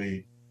important that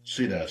we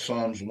see that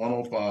Psalms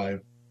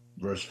 105,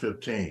 verse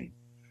 15.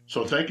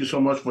 So thank you so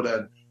much for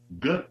that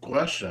good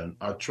question.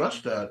 I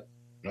trust that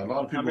a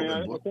lot of people.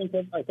 I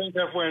think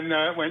that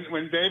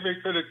when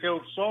David could have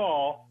killed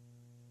Saul,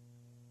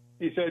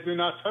 he said, "Do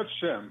not touch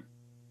him."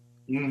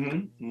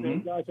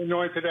 God's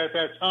anointed at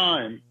that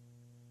time.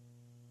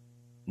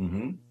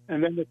 And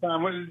then the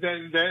time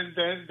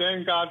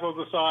then God will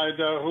decide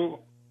who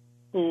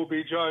will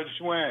be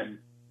judged when.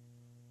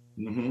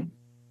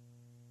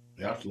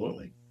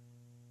 Absolutely.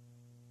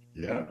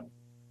 Yeah.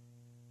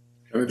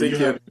 I think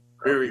you have to be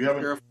very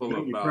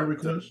careful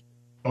about.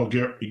 Oh,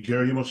 Gary,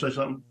 you want to say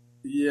something?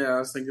 Yeah, I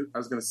was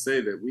going to say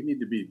that we need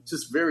to be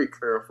just very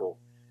careful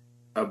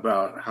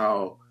about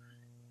how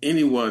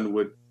anyone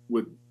would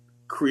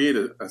create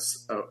a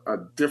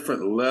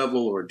different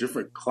level or a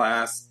different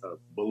class of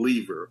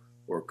believer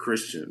or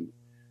Christian.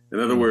 In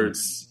other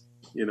words,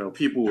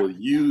 people will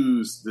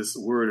use this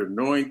word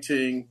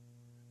anointing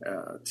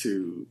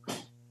to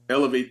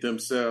elevate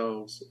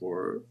themselves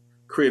or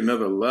create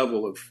another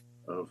level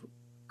of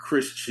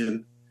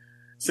Christian.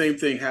 Same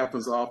thing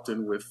happens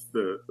often with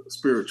the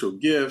spiritual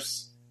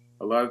gifts.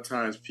 A lot of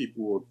times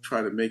people will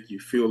try to make you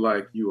feel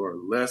like you are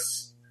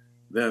less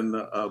than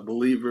a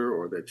believer,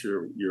 or that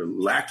you're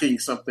lacking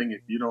something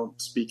if you don't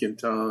speak in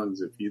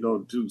tongues, if you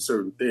don't do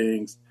certain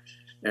things,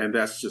 and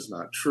that's just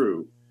not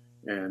true.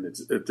 And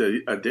it's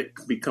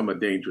become a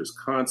dangerous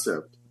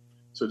concept.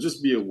 So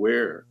just be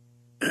aware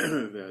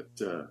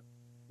that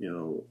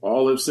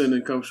all have sinned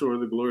and come short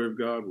of the glory of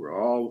God. We're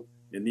all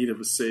in need of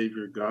a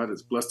Savior. God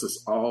has blessed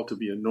us all to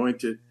be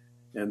anointed,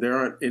 and there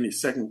aren't any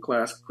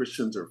second-class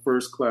Christians or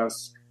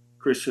first-class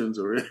Christians,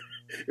 or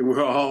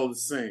we're all the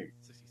same.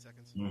 60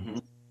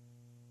 seconds.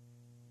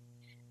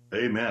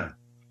 Amen.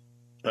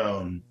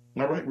 All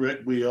right,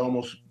 Rick, we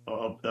almost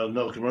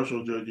another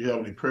commercial. Do you have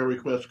any prayer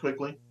requests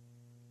quickly?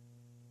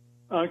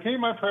 Keep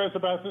my prayers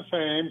about the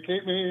same.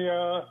 Keep me,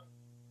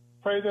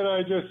 pray that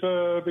I just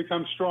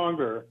become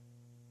stronger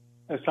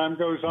as time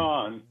goes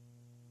on.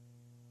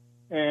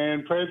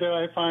 And pray that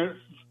I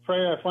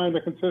find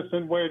a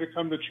consistent way to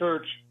come to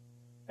church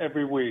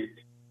every week.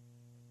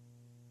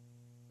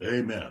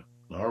 Amen.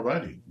 All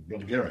righty,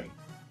 Brother Gary.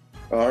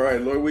 All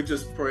right, Lord, we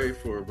just pray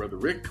for Brother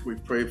Rick. We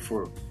pray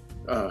for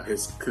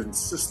his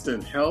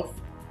consistent health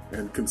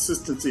and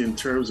consistency in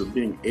terms of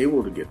being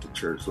able to get to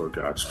church, Lord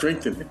God.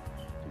 Strengthen him,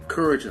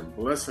 encourage him,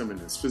 bless him in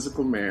his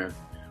physical man,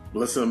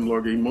 bless him,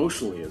 Lord,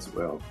 emotionally as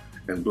well,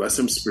 and bless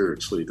him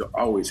spiritually to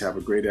always have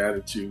a great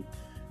attitude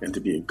and to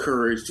be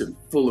encouraged and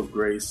full of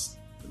grace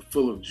and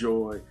full of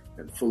joy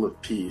and full of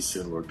peace.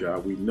 And Lord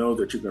God, we know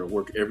that you're going to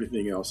work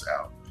everything else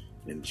out.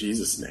 In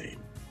Jesus'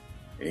 name,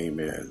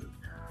 amen.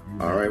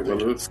 All right, well,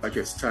 it looks like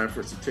it's time for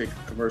us to take a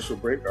commercial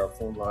break. Our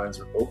phone lines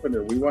are open,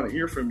 and we want to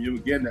hear from you.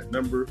 Again, that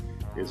number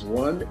is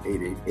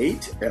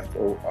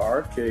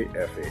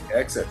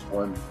 1-888-FORKFAX. That's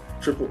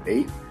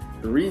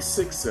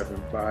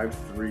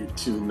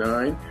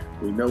 1-888-367-5329.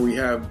 We know we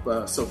have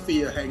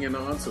Sophia hanging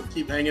on, so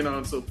keep hanging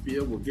on,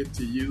 Sophia. We'll get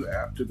to you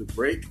after the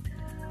break.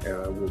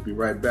 We'll be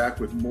right back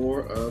with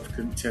more of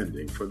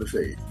Contending for the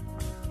Faith.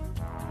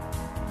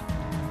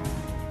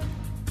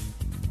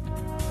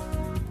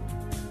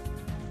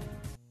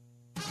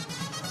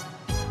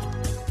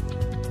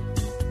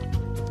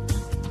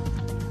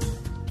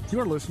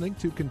 You're listening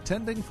to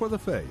Contending for the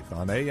Faith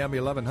on AM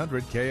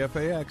 1100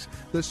 KFAX,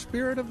 the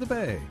Spirit of the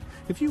Bay.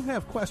 If you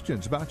have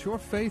questions about your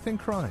faith in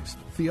Christ,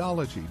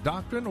 theology,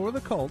 doctrine, or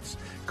the cults,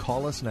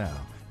 call us now.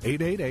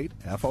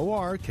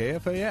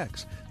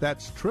 888-FOR-KFAX.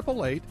 That's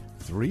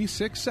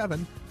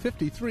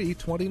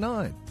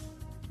 888-367-5329.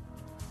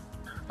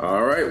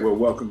 All right, well,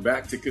 welcome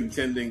back to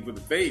Contending for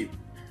the Faith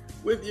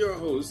with your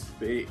host,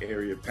 Bay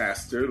Area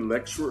pastor,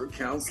 lecturer,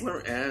 counselor,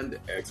 and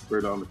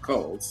expert on the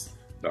cults,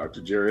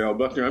 Dr. Jerry L.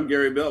 Buckner. I'm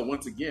Gary Bell.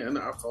 Once again,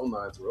 our phone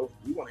lines are open.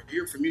 We want to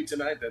hear from you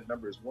tonight. That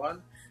number is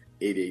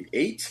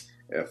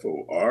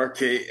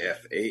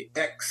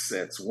 1-888-FORKFAX.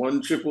 That's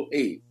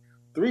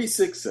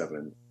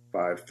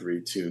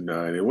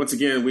 1-888-367-5329. And once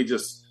again, we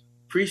just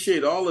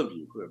appreciate all of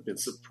you who have been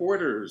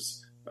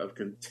supporters of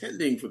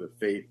Contending for the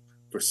Faith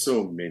for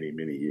so many,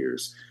 many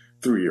years.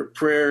 Through your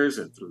prayers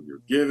and through your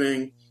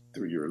giving,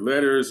 through your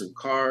letters and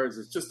cards.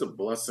 It's just a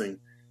blessing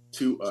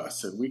to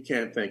us, and we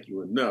can't thank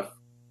you enough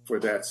for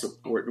that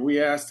support. And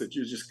we ask that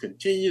you just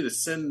continue to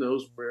send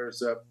those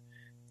prayers up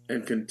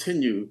and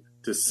continue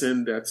to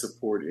send that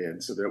support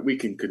in so that we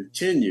can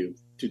continue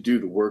to do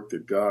the work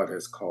that God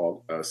has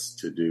called us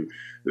to do.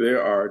 There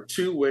are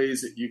two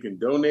ways that you can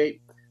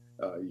donate.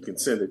 You can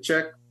send a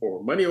check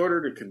or money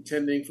order to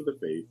Contending for the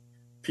Faith,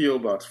 P.O.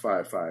 Box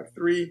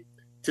 553,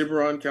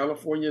 Tiburon,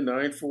 California,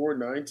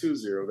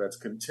 94920. That's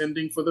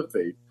Contending for the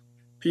Faith,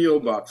 P.O.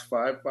 Box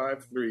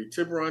 553,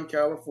 Tiburon,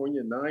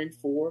 California,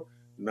 94920.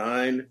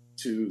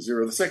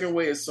 The second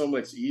way is so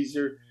much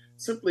easier.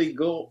 Simply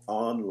go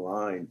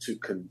online to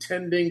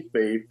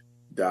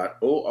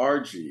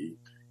contendingfaith.org,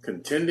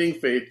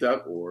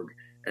 contendingfaith.org,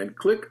 and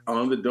click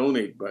on the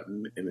donate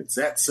button. And it's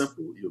that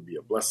simple. You'll be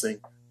a blessing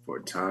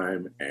for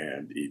time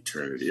and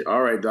eternity.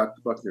 All right,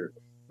 Dr. Buckner,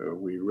 are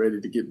we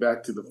ready to get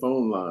back to the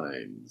phone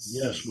lines?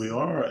 Yes, we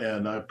are.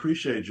 And I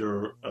appreciate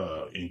your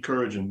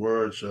encouraging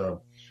words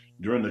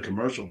during the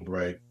commercial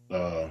break.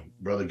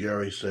 Brother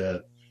Gary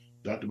said,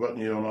 Dr.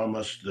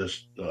 Buckner,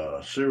 this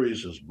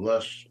series has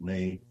blessed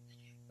me.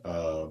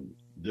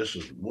 This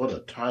is what a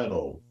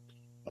title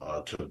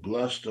to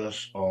bless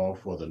us all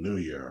for the new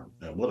year.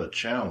 And what a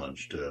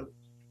challenge to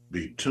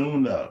be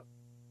tuned up,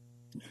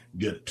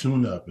 get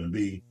tuned up and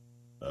be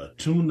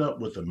tuned up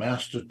with the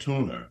master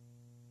tuner.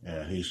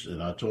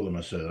 And I told him,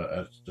 I said,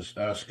 I just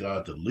asked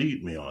God to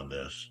lead me on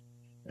this.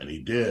 And he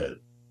did.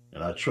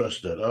 And I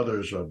trust that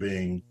others are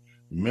being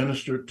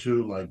ministered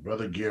to like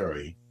Brother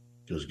Gary,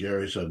 because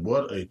Gary said,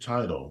 what a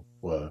title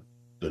for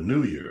the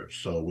new year.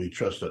 So we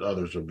trust that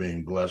others are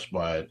being blessed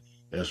by it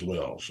as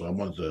well. So I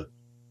wanted to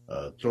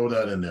throw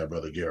that in there,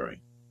 Brother Gary.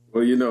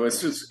 Well,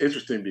 it's just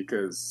interesting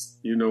because,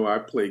 I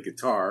play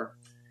guitar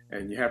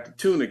and you have to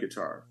tune a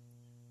guitar.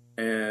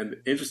 And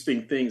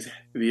interesting things,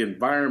 the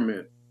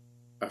environment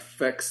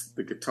affects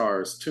the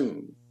guitar's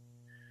tune.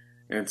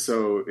 And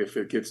so if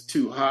it gets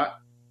too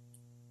hot,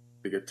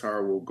 the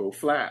guitar will go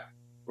flat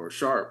or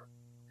sharp.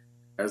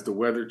 As the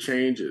weather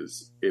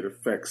changes, it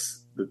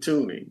affects the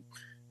tuning.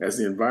 As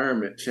the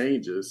environment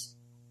changes,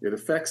 it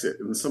affects it.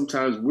 And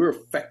sometimes we're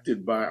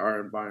affected by our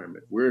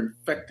environment. We're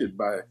affected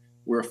by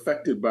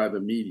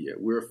the media.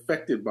 We're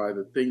affected by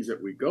the things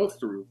that we go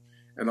through.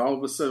 And all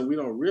of a sudden, we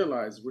don't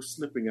realize we're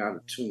slipping out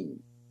of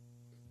tune.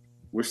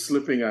 We're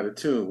slipping out of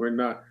tune. We're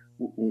not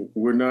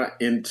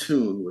in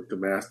tune with the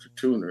master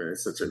tuner.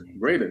 It's such a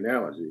great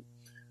analogy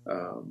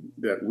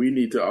that we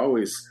need to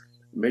always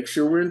make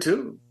sure we're in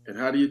tune. And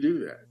how do you do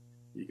that?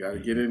 You got to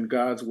get in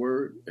God's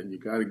word, and you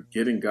got to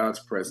get in God's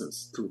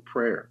presence through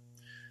prayer.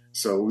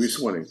 So we just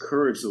want to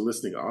encourage the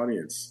listening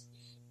audience,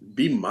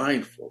 be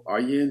mindful. Are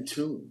you in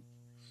tune?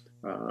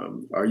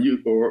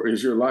 Or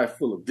is your life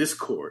full of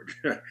discord?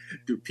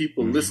 Do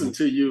people listen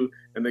to you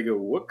and they go,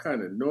 what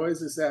kind of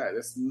noise is that?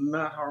 It's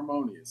not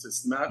harmonious.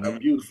 It's not a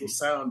beautiful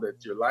sound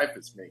that your life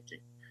is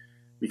making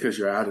because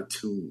you're out of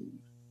tune.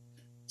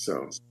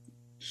 So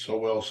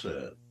well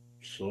said.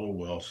 So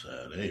well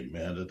said.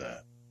 Amen to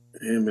that.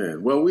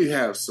 Amen. Well, we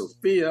have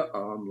Sophia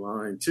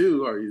online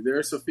too. Are you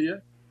there,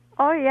 Sophia?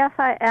 Oh, yes,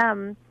 I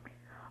am.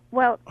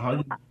 Well, how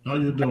you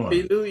doing?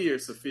 Happy New Year,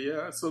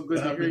 Sophia. So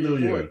good to hear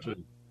your voice.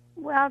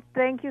 Well,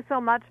 thank you so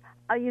much.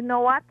 You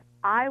know what?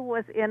 I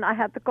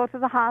had to go to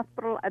the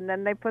hospital, and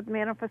then they put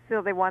me in a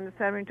facility. They wanted to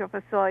send me to a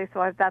facility,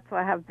 so that's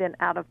why I have been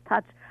out of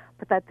touch.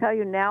 But I tell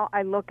you now,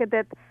 I look at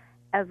it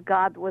as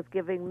God was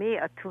giving me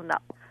a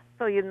tune-up.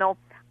 So,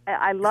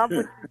 I love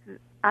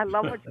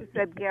what you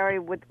said, Gary,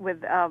 with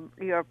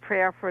your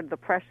prayer for the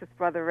precious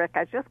Brother Rick.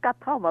 I just got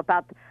home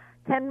about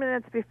 10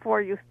 minutes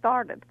before you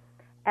started.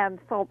 And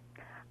so,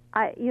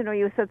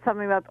 you said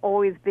something about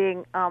always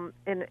being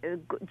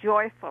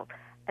joyful.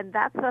 And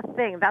that's the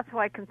thing. That's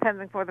why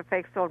contending for the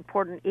faith is so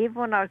important. Even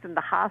when I was in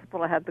the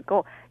hospital, I had to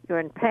go, you're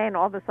in pain,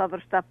 all this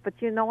other stuff. But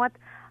you know what?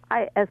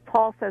 As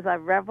Paul says, I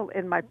revel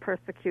in my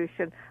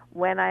persecution.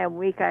 When I am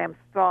weak, I am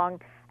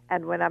strong.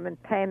 And when I'm in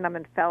pain, I'm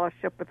in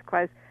fellowship with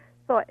Christ.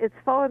 So it's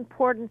so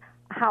important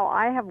how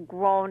I have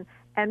grown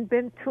and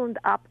been tuned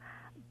up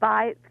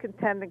by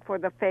contending for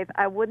the faith.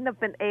 I wouldn't have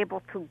been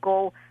able to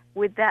go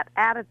with that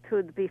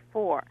attitude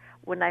before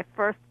when I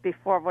first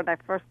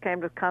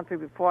came to the country,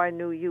 before I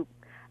knew you.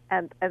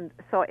 And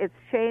so it's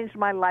changed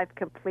my life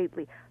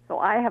completely. So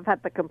I have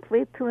had the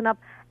complete tune-up,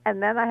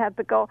 and then I had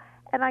to go.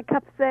 And I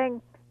kept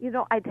saying,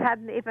 I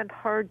hadn't even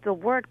heard the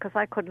word because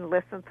I couldn't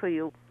listen to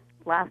you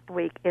last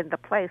week in the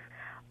place.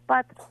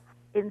 But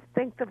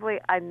instinctively,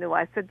 I knew.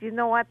 I said, you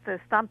know what, there's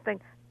something.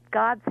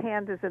 God's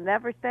hand is in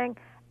everything,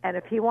 and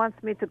if he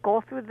wants me to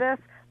go through this,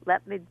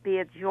 let me be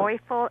a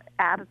joyful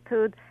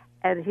attitude,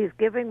 and he's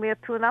giving me a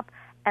tune-up,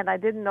 and I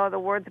didn't know the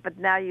words, but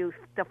now you've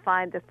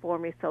defined it for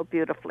me so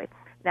beautifully.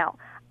 Now,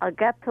 I'll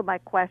get to my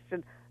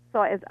question.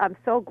 So I'm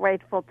so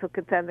grateful to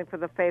Contending for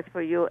the Faith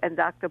for you and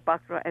Dr.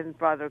 Buckner and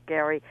Brother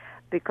Gary,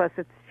 because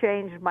it's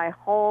changed my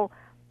whole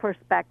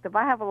perspective.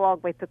 I have a long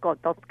way to go,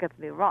 don't get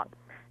me wrong.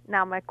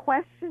 Now, my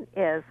question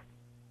is,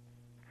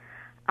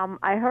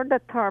 I heard the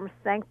term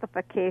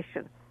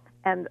sanctification,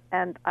 and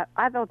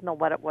I don't know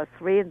what it was,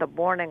 3 in the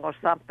morning or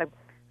something.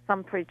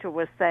 Some preacher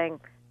was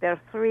saying there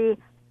are 3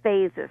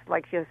 phases,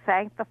 like you're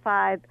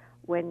sanctified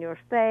when you're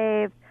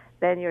saved,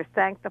 then you're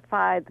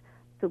sanctified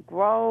to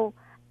grow,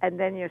 and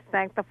then you're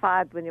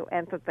sanctified when you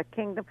enter the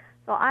kingdom.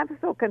 So I'm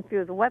so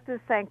confused. What is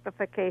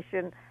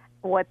sanctification?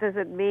 What does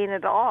it mean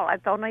at all? I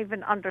don't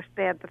even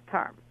understand the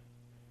term.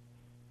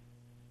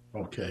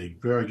 Okay,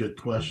 very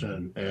good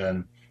question.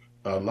 And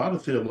a lot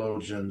of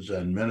theologians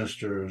and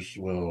ministers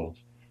will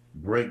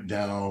break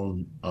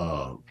down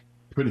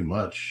pretty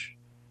much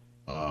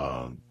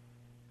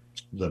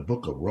the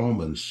book of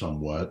Romans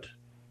somewhat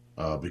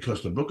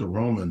because the book of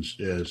Romans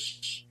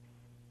is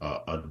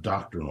a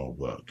doctrinal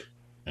book,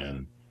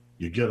 and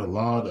you get a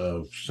lot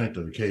of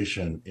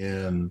sanctification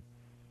in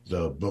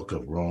the book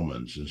of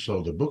Romans. And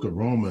so the book of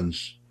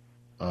Romans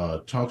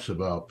talks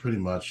about pretty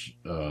much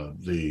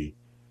the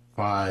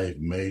five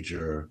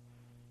major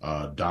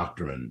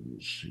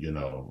doctrines,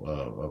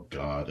 of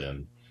God,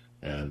 and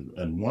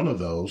one of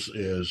those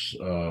is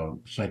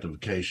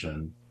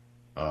sanctification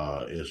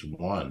is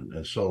one.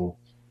 And so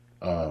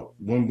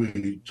when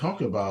we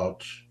talk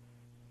about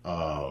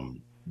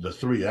the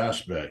three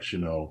aspects,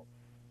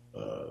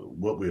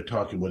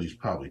 what he's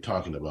probably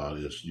talking about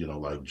is,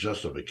 like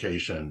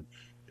justification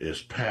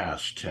is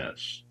past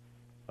tense.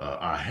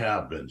 I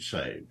have been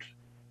saved.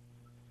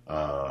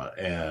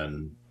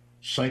 And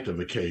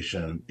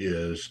sanctification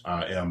is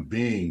I am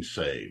being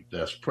saved.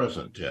 That's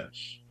present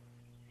tense.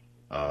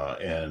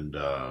 And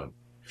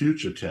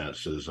future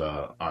tense is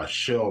I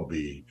shall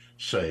be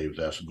saved.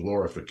 That's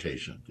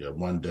glorification.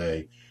 One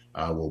day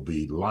I will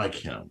be like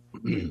him.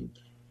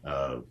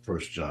 1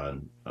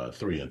 John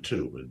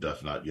 3:2. It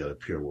doth not yet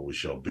appear what we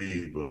shall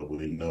be, but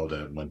we know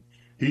that when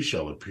he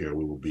shall appear,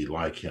 we will be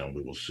like him.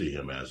 We will see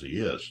him as he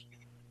is.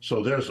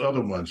 So there's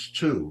other ones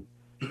too,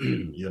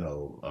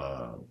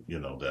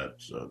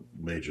 that's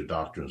major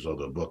doctrines of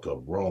the book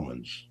of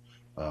Romans.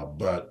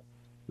 But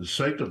the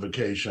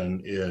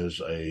sanctification is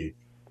a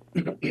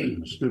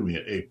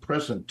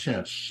present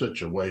tense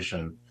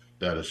situation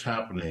that is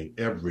happening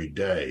every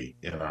day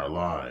in our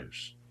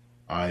lives.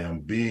 I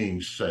am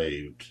being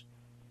saved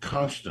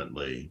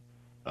constantly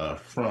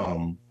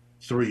from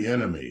three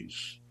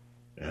enemies.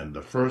 And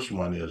the first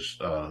one is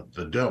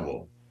the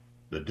devil.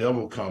 The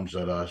devil comes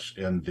at us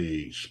in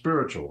the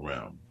spiritual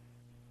realm.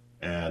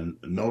 And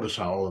notice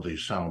how all of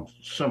these sound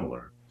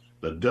similar.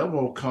 The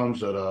devil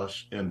comes at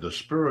us in the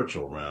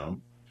spiritual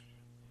realm.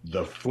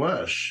 The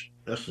flesh,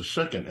 that's the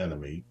second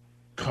enemy,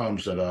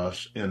 comes at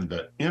us in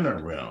the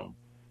inner realm.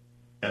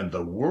 And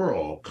the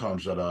world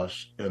comes at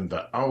us in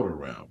the outer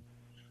realm.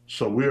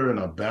 So we're in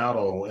a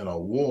battle, in a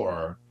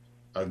war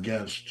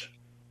against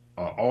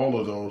all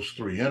of those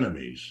three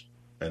enemies.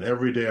 And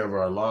every day of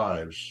our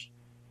lives,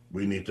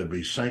 we need to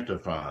be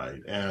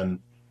sanctified. And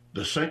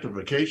the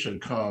sanctification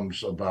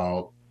comes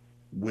about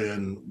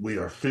when we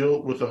are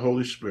filled with the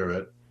Holy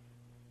Spirit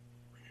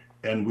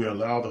and we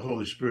allow the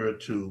Holy Spirit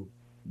to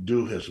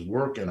do his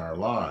work in our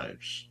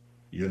lives,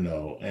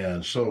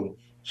 And so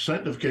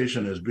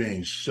sanctification is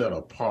being set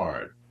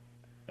apart.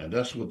 And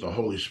that's what the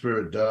Holy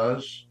Spirit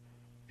does.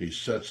 He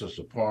sets us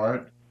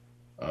apart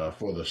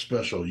for the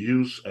special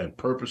use and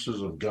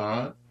purposes of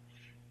God.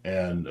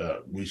 And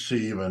we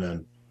see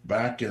even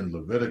back in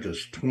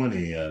Leviticus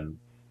 20 and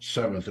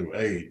 7 through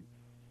 8,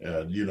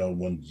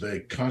 when they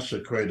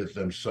consecrated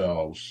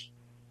themselves,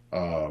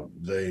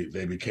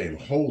 they became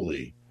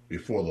holy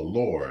before the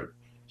Lord.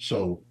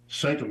 So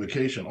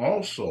sanctification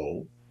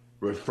also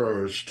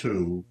refers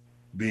to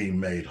being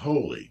made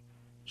holy.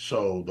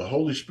 So the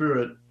Holy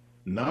Spirit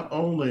not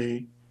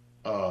only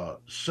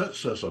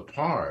sets us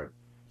apart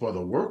for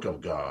the work of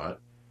God,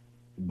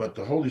 but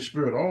the Holy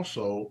Spirit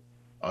also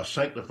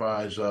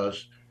sanctifies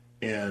us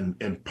in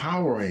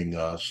empowering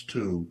us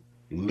to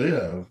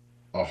live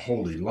a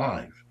holy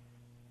life.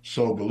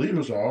 So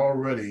believers are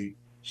already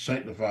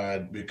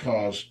sanctified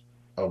because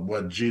of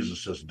what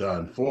Jesus has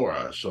done for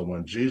us. So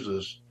when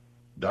Jesus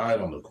died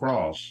on the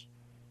cross,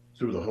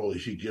 through the Holy,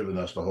 he's given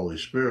us the Holy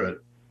Spirit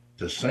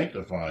to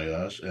sanctify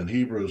us. And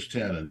Hebrews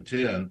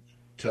 10:10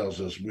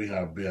 tells us we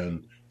have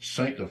been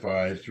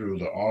sanctified through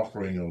the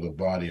offering of the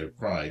body of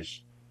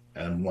Christ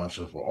and once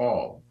and for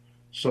all.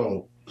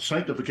 So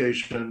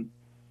sanctification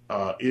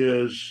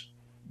is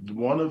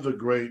one of the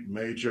great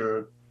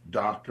major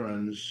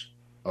doctrines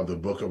of the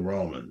book of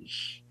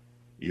Romans,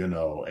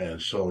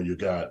 and so you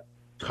got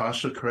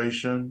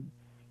consecration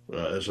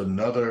as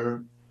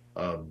another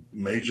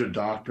major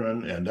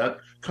doctrine, and that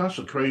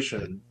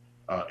consecration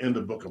in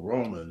the book of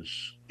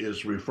Romans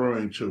is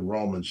referring to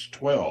Romans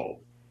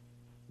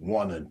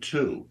 12:1 and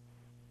 2,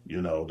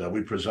 that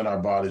we present our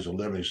bodies a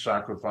living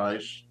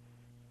sacrifice.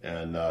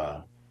 And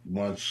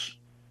once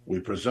we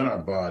present our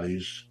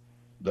bodies,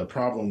 the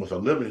problem with a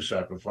living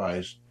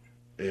sacrifice,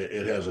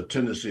 it has a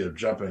tendency of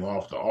jumping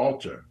off the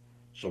altar.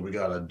 So we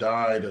got to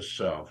die to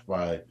self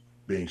by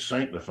being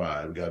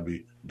sanctified. We got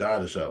to die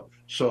to self.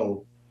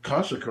 So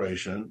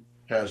consecration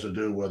has to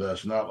do with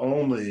us not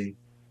only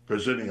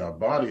presenting our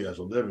body as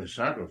a living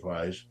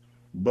sacrifice,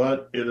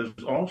 but it is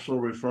also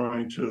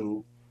referring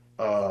to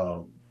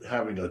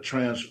having a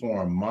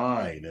transformed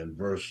mind in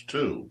verse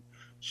 2.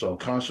 So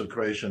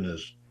consecration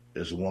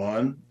is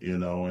one,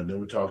 and then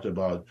we talked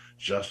about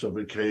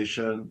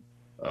justification,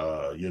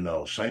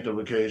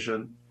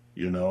 sanctification,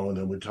 and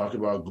then we talked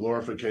about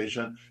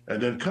glorification, and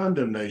then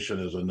condemnation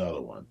is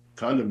another one.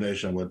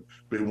 Condemnation would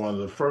be one of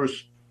the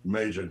first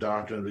major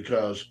doctrines,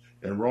 because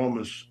in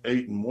Romans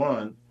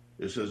 8:1,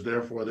 it says,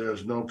 therefore there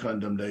is no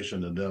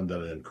condemnation to them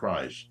that are in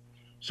Christ.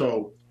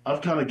 So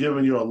I've kind of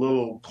given you a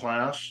little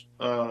class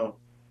on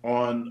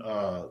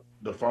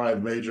the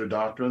five major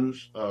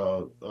doctrines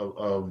of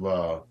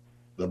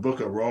the book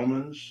of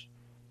Romans.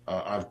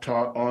 I've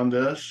taught on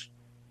this,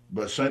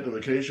 but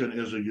sanctification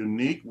is a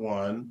unique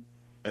one.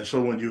 And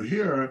so when you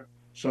hear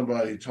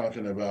somebody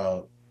talking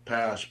about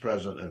past,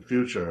 present, and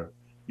future,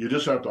 you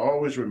just have to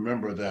always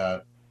remember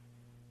that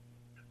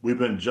we've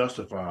been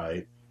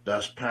justified.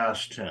 That's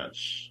past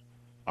tense.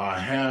 I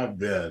have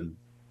been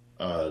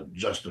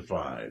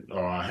justified,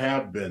 or I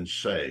have been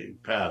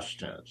saved, past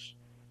tense.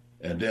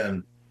 And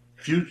then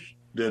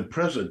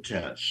present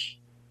tense,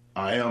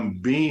 I am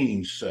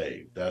being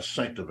saved. That's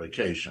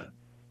sanctification.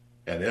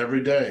 And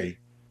every day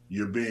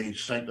you're being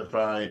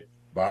sanctified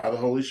by the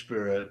Holy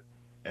Spirit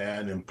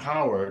and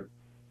empowered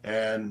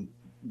and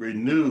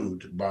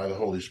renewed by the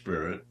Holy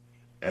Spirit.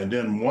 And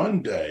then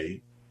one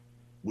day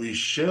we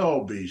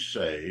shall be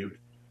saved,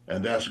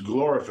 and that's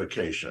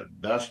glorification.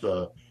 That's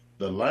the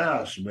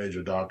last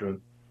major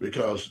doctrine,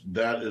 because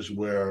that is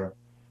where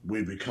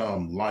we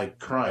become like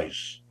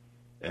Christ.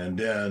 And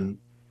then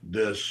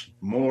this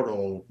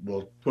mortal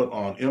will put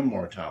on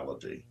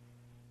immortality,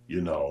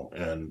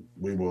 and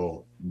we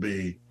will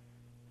be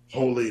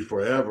holy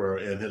forever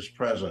in his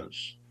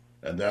presence.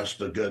 And that's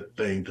the good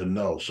thing to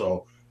know.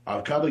 So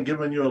I've kind of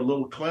given you a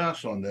little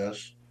class on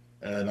this,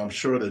 and I'm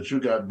sure that you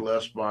got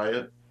blessed by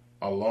it,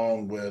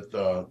 along with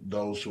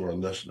those who are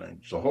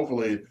listening. So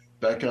hopefully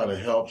that kind of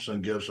helps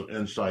and gives some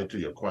insight to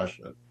your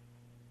question.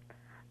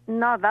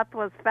 No, that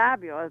was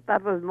fabulous.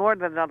 That was more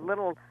than a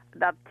little,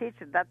 that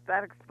teacher,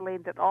 that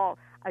explained it all.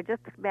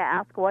 May I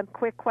ask one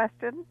quick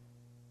question?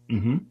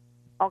 Mm-hmm.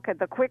 Okay,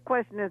 the quick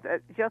question is,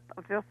 just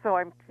so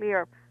I'm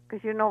clear,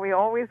 because we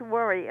always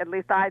worry, at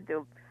least I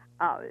do,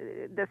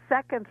 the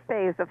second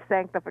phase of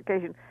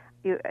sanctification,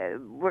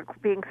 we're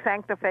being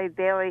sanctified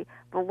daily,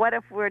 but what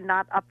if we're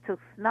not up to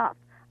snuff?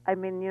 I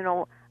mean,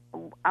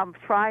 I'm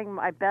trying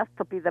my best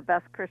to be the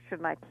best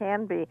Christian I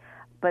can be,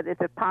 but is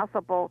it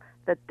possible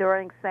that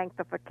during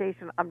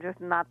sanctification I'm just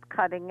not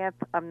cutting it,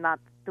 I'm not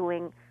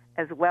doing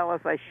as well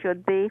as I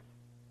should be?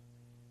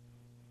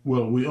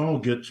 Well, we all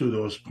get to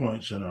those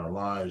points in our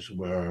lives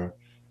where,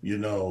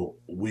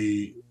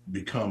 we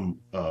become,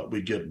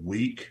 we get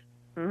weak.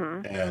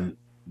 Mm-hmm. And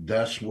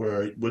that's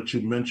where what you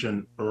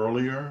mentioned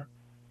earlier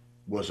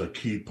was a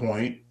key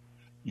point.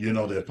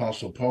 The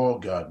Apostle Paul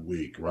got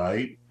weak,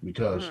 right?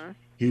 Because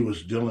he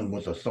was dealing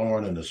with a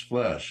thorn in his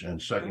flesh in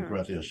 2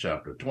 Corinthians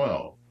chapter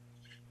 12.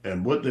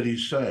 And what did he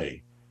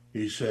say?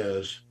 He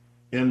says,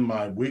 in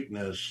my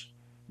weakness,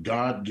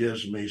 God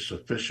gives me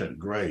sufficient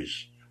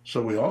grace.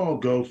 So we all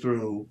go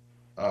through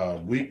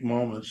weak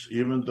moments,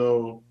 even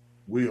though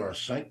we are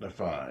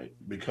sanctified,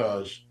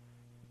 because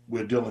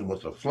we're dealing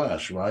with the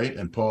flesh, right?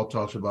 And Paul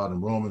talks about in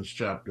Romans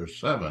chapter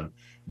 7,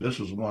 this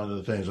was one of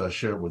the things I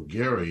shared with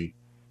Gary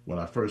when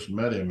I first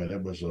met him, and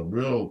it was a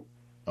real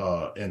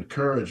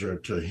encourager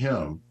to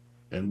him.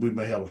 And we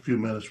may have a few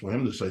minutes for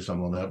him to say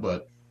something on that,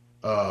 but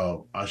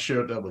I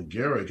shared that with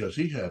Gary because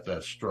he had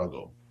that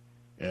struggle.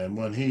 And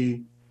when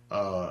he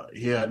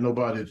had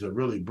nobody to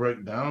really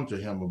break down to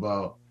him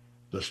about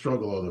the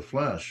struggle of the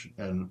flesh.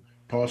 And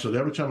Paul said,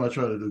 every time I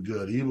try to do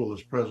good, evil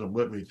is present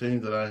with me.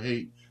 Things that I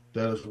hate,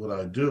 that is what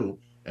I do.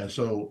 And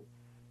so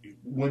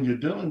when you're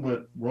dealing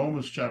with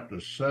Romans chapter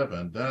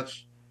 7,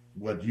 that's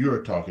what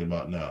you're talking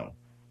about now.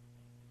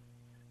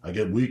 I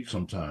get weak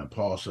sometimes.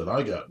 Paul said,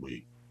 I got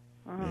weak.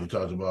 And he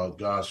talked about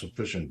God's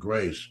sufficient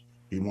grace.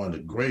 He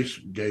wanted grace,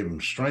 gave him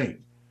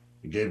strength.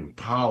 It gave him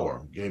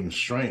power, gave him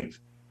strength.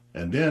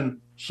 And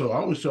then, so I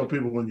always tell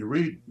people, when you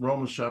read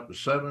Romans chapter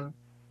 7,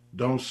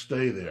 don't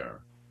stay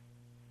there.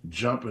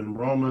 Jump in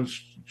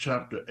Romans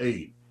chapter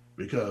 8,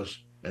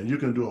 and you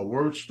can do a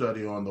word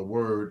study on the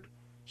word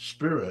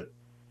spirit,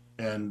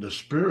 and the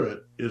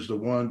spirit is the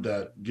one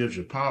that gives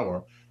you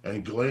power.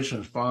 And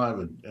Galatians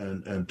 5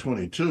 and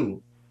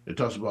 22, it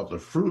talks about the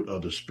fruit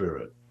of the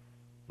spirit: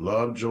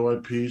 love, joy,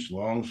 peace,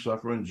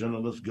 long-suffering,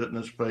 gentleness,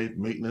 goodness, faith,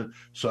 meekness,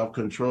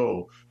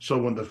 self-control. So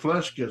when the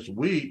flesh gets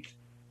weak,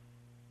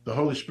 the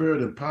Holy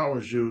Spirit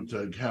empowers you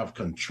to have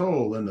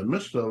control in the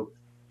midst of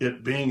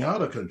it being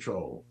out of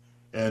control.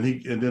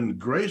 And then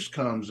grace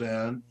comes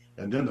in,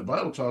 and then the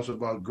Bible talks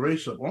about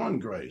grace upon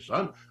grace.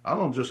 I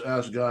don't just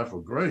ask God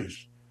for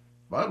grace.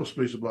 The Bible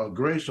speaks about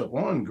grace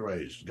upon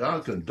grace.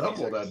 God can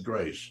double that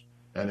grace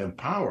and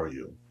empower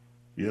you,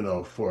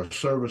 for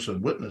service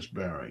and witness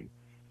bearing.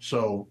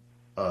 So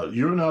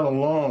you're not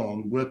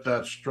alone with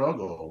that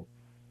struggle,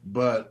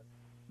 but,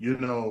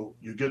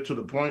 you get to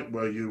the point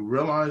where you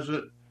realize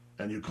it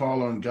and you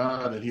call on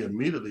God, and he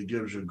immediately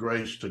gives you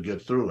grace to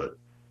get through it.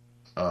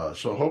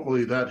 So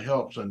hopefully that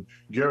helps. And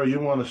Gary, you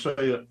want to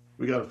say,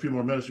 we got a few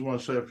more minutes, you want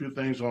to say a few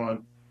things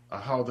on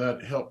how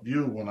that helped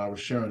you when I was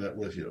sharing that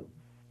with you?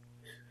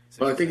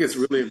 Well, I think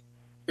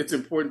it's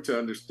important to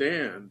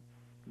understand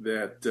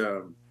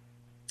that,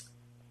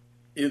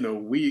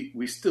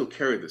 we still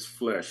carry this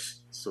flesh,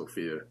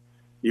 Sophia.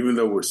 Even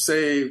though we're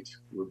saved,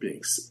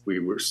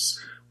 we're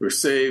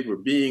saved, we're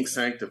being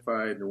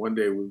sanctified, and one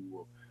day we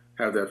will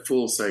have that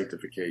full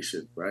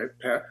sanctification, right?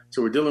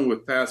 So we're dealing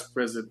with past,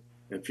 present,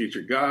 and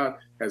future. God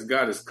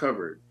has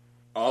covered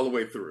all the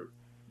way through,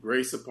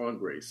 grace upon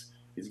grace.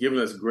 He's given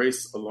us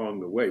grace along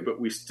the way, but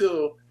we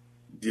still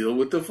deal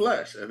with the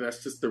flesh. And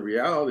that's just the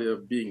reality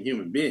of being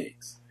human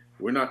beings.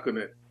 We're not going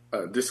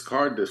to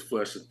discard this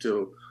flesh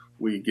until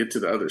we get to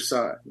the other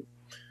side.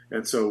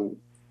 And so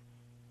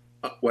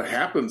what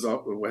happened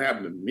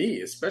to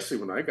me, especially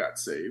when I got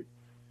saved,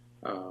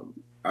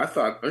 I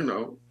thought,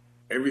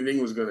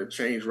 everything was going to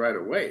change right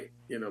away,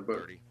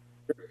 but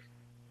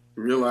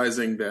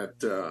realizing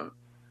that,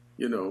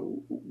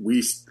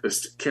 we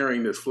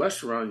carrying this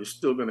flesh around, you're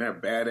still going to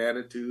have bad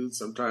attitudes.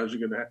 Sometimes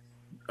you're going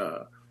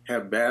to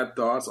have bad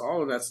thoughts.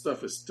 All of that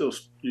stuff is still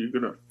you're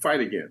going to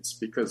fight against,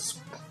 because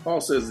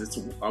Paul says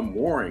I'm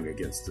warring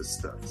against this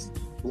stuff.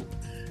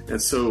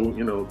 And so,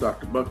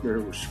 Dr.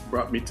 Buckner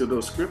brought me to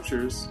those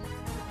scriptures,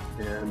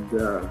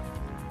 and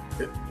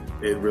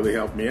it really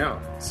helped me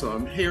out. So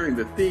I'm hearing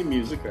the theme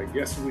music. I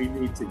guess we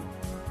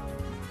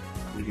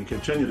can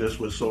continue this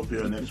with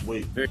Sophia next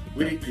week. Next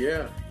week,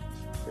 yeah.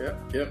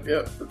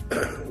 Yep.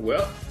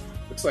 Well,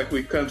 looks like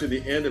we've come to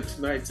the end of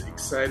tonight's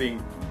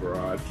exciting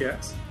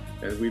broadcast.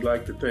 And we'd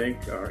like to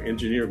thank our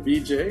engineer,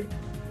 BJ,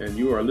 and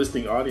you, our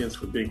listening audience,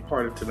 for being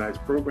part of tonight's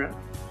program.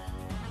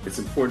 It's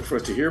important for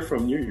us to hear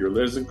from you. Your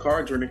letters and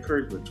cards are an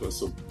encouragement to us.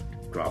 So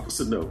drop us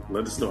a note.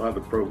 Let us know how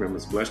the program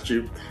has blessed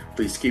you.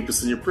 Please keep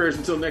us in your prayers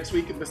until next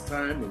week at this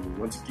time. And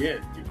we once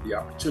again give you the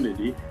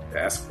opportunity to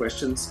ask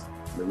questions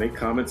and to make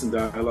comments and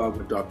dialogue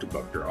with Dr.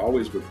 Buckner,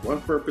 always with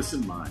one purpose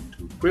in mind: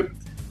 to equip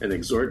and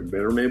exhort and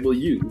better enable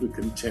you to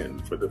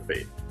contend for the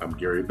faith. I'm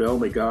Gary Bell.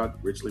 May God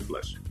richly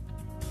bless you.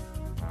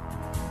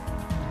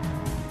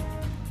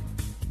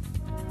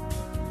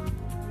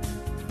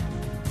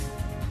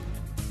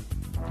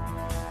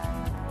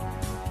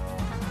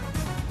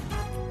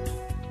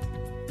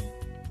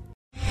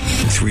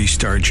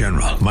 Three-star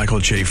General Michael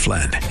J.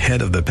 Flynn,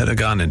 head of the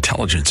Pentagon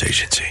Intelligence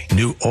Agency,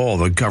 knew all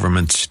the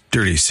government's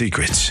dirty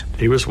secrets.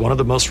 He was one of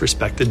the most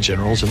respected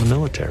generals in the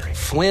military.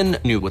 Flynn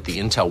knew what the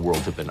intel world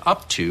had been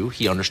up to.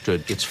 He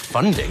understood its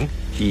funding.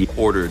 He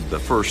ordered the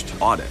first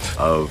audit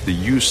of the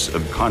use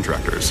of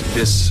contractors.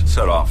 This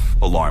set off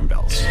alarm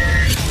bells.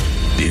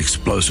 The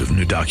explosive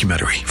new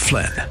documentary,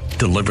 Flynn,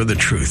 Deliver the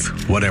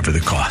Truth, Whatever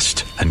the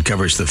Cost,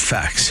 uncovers the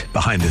facts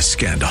behind this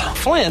scandal.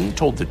 Flynn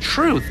told the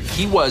truth.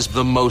 He was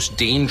the most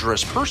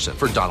dangerous person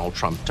for Donald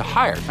Trump to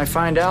hire. I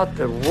find out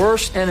the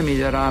worst enemy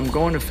that I'm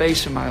going to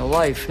face in my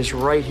life is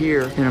right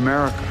here in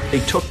America. They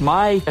took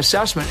my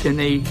assessment and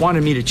they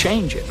wanted me to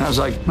change it. And I was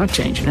like, I'm not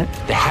changing it.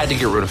 They had to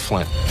get rid of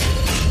Flynn.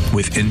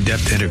 With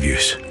in-depth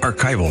interviews,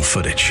 archival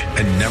footage,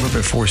 and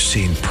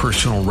never-before-seen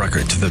personal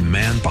records of the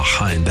man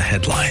behind the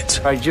headlines.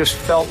 I just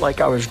felt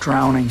like I was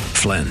drowning.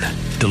 Flynn,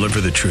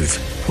 Deliver the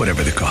Truth,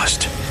 Whatever the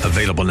Cost.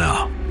 Available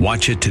now.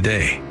 Watch it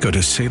today. Go to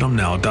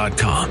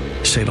salemnow.com.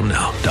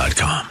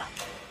 salemnow.com.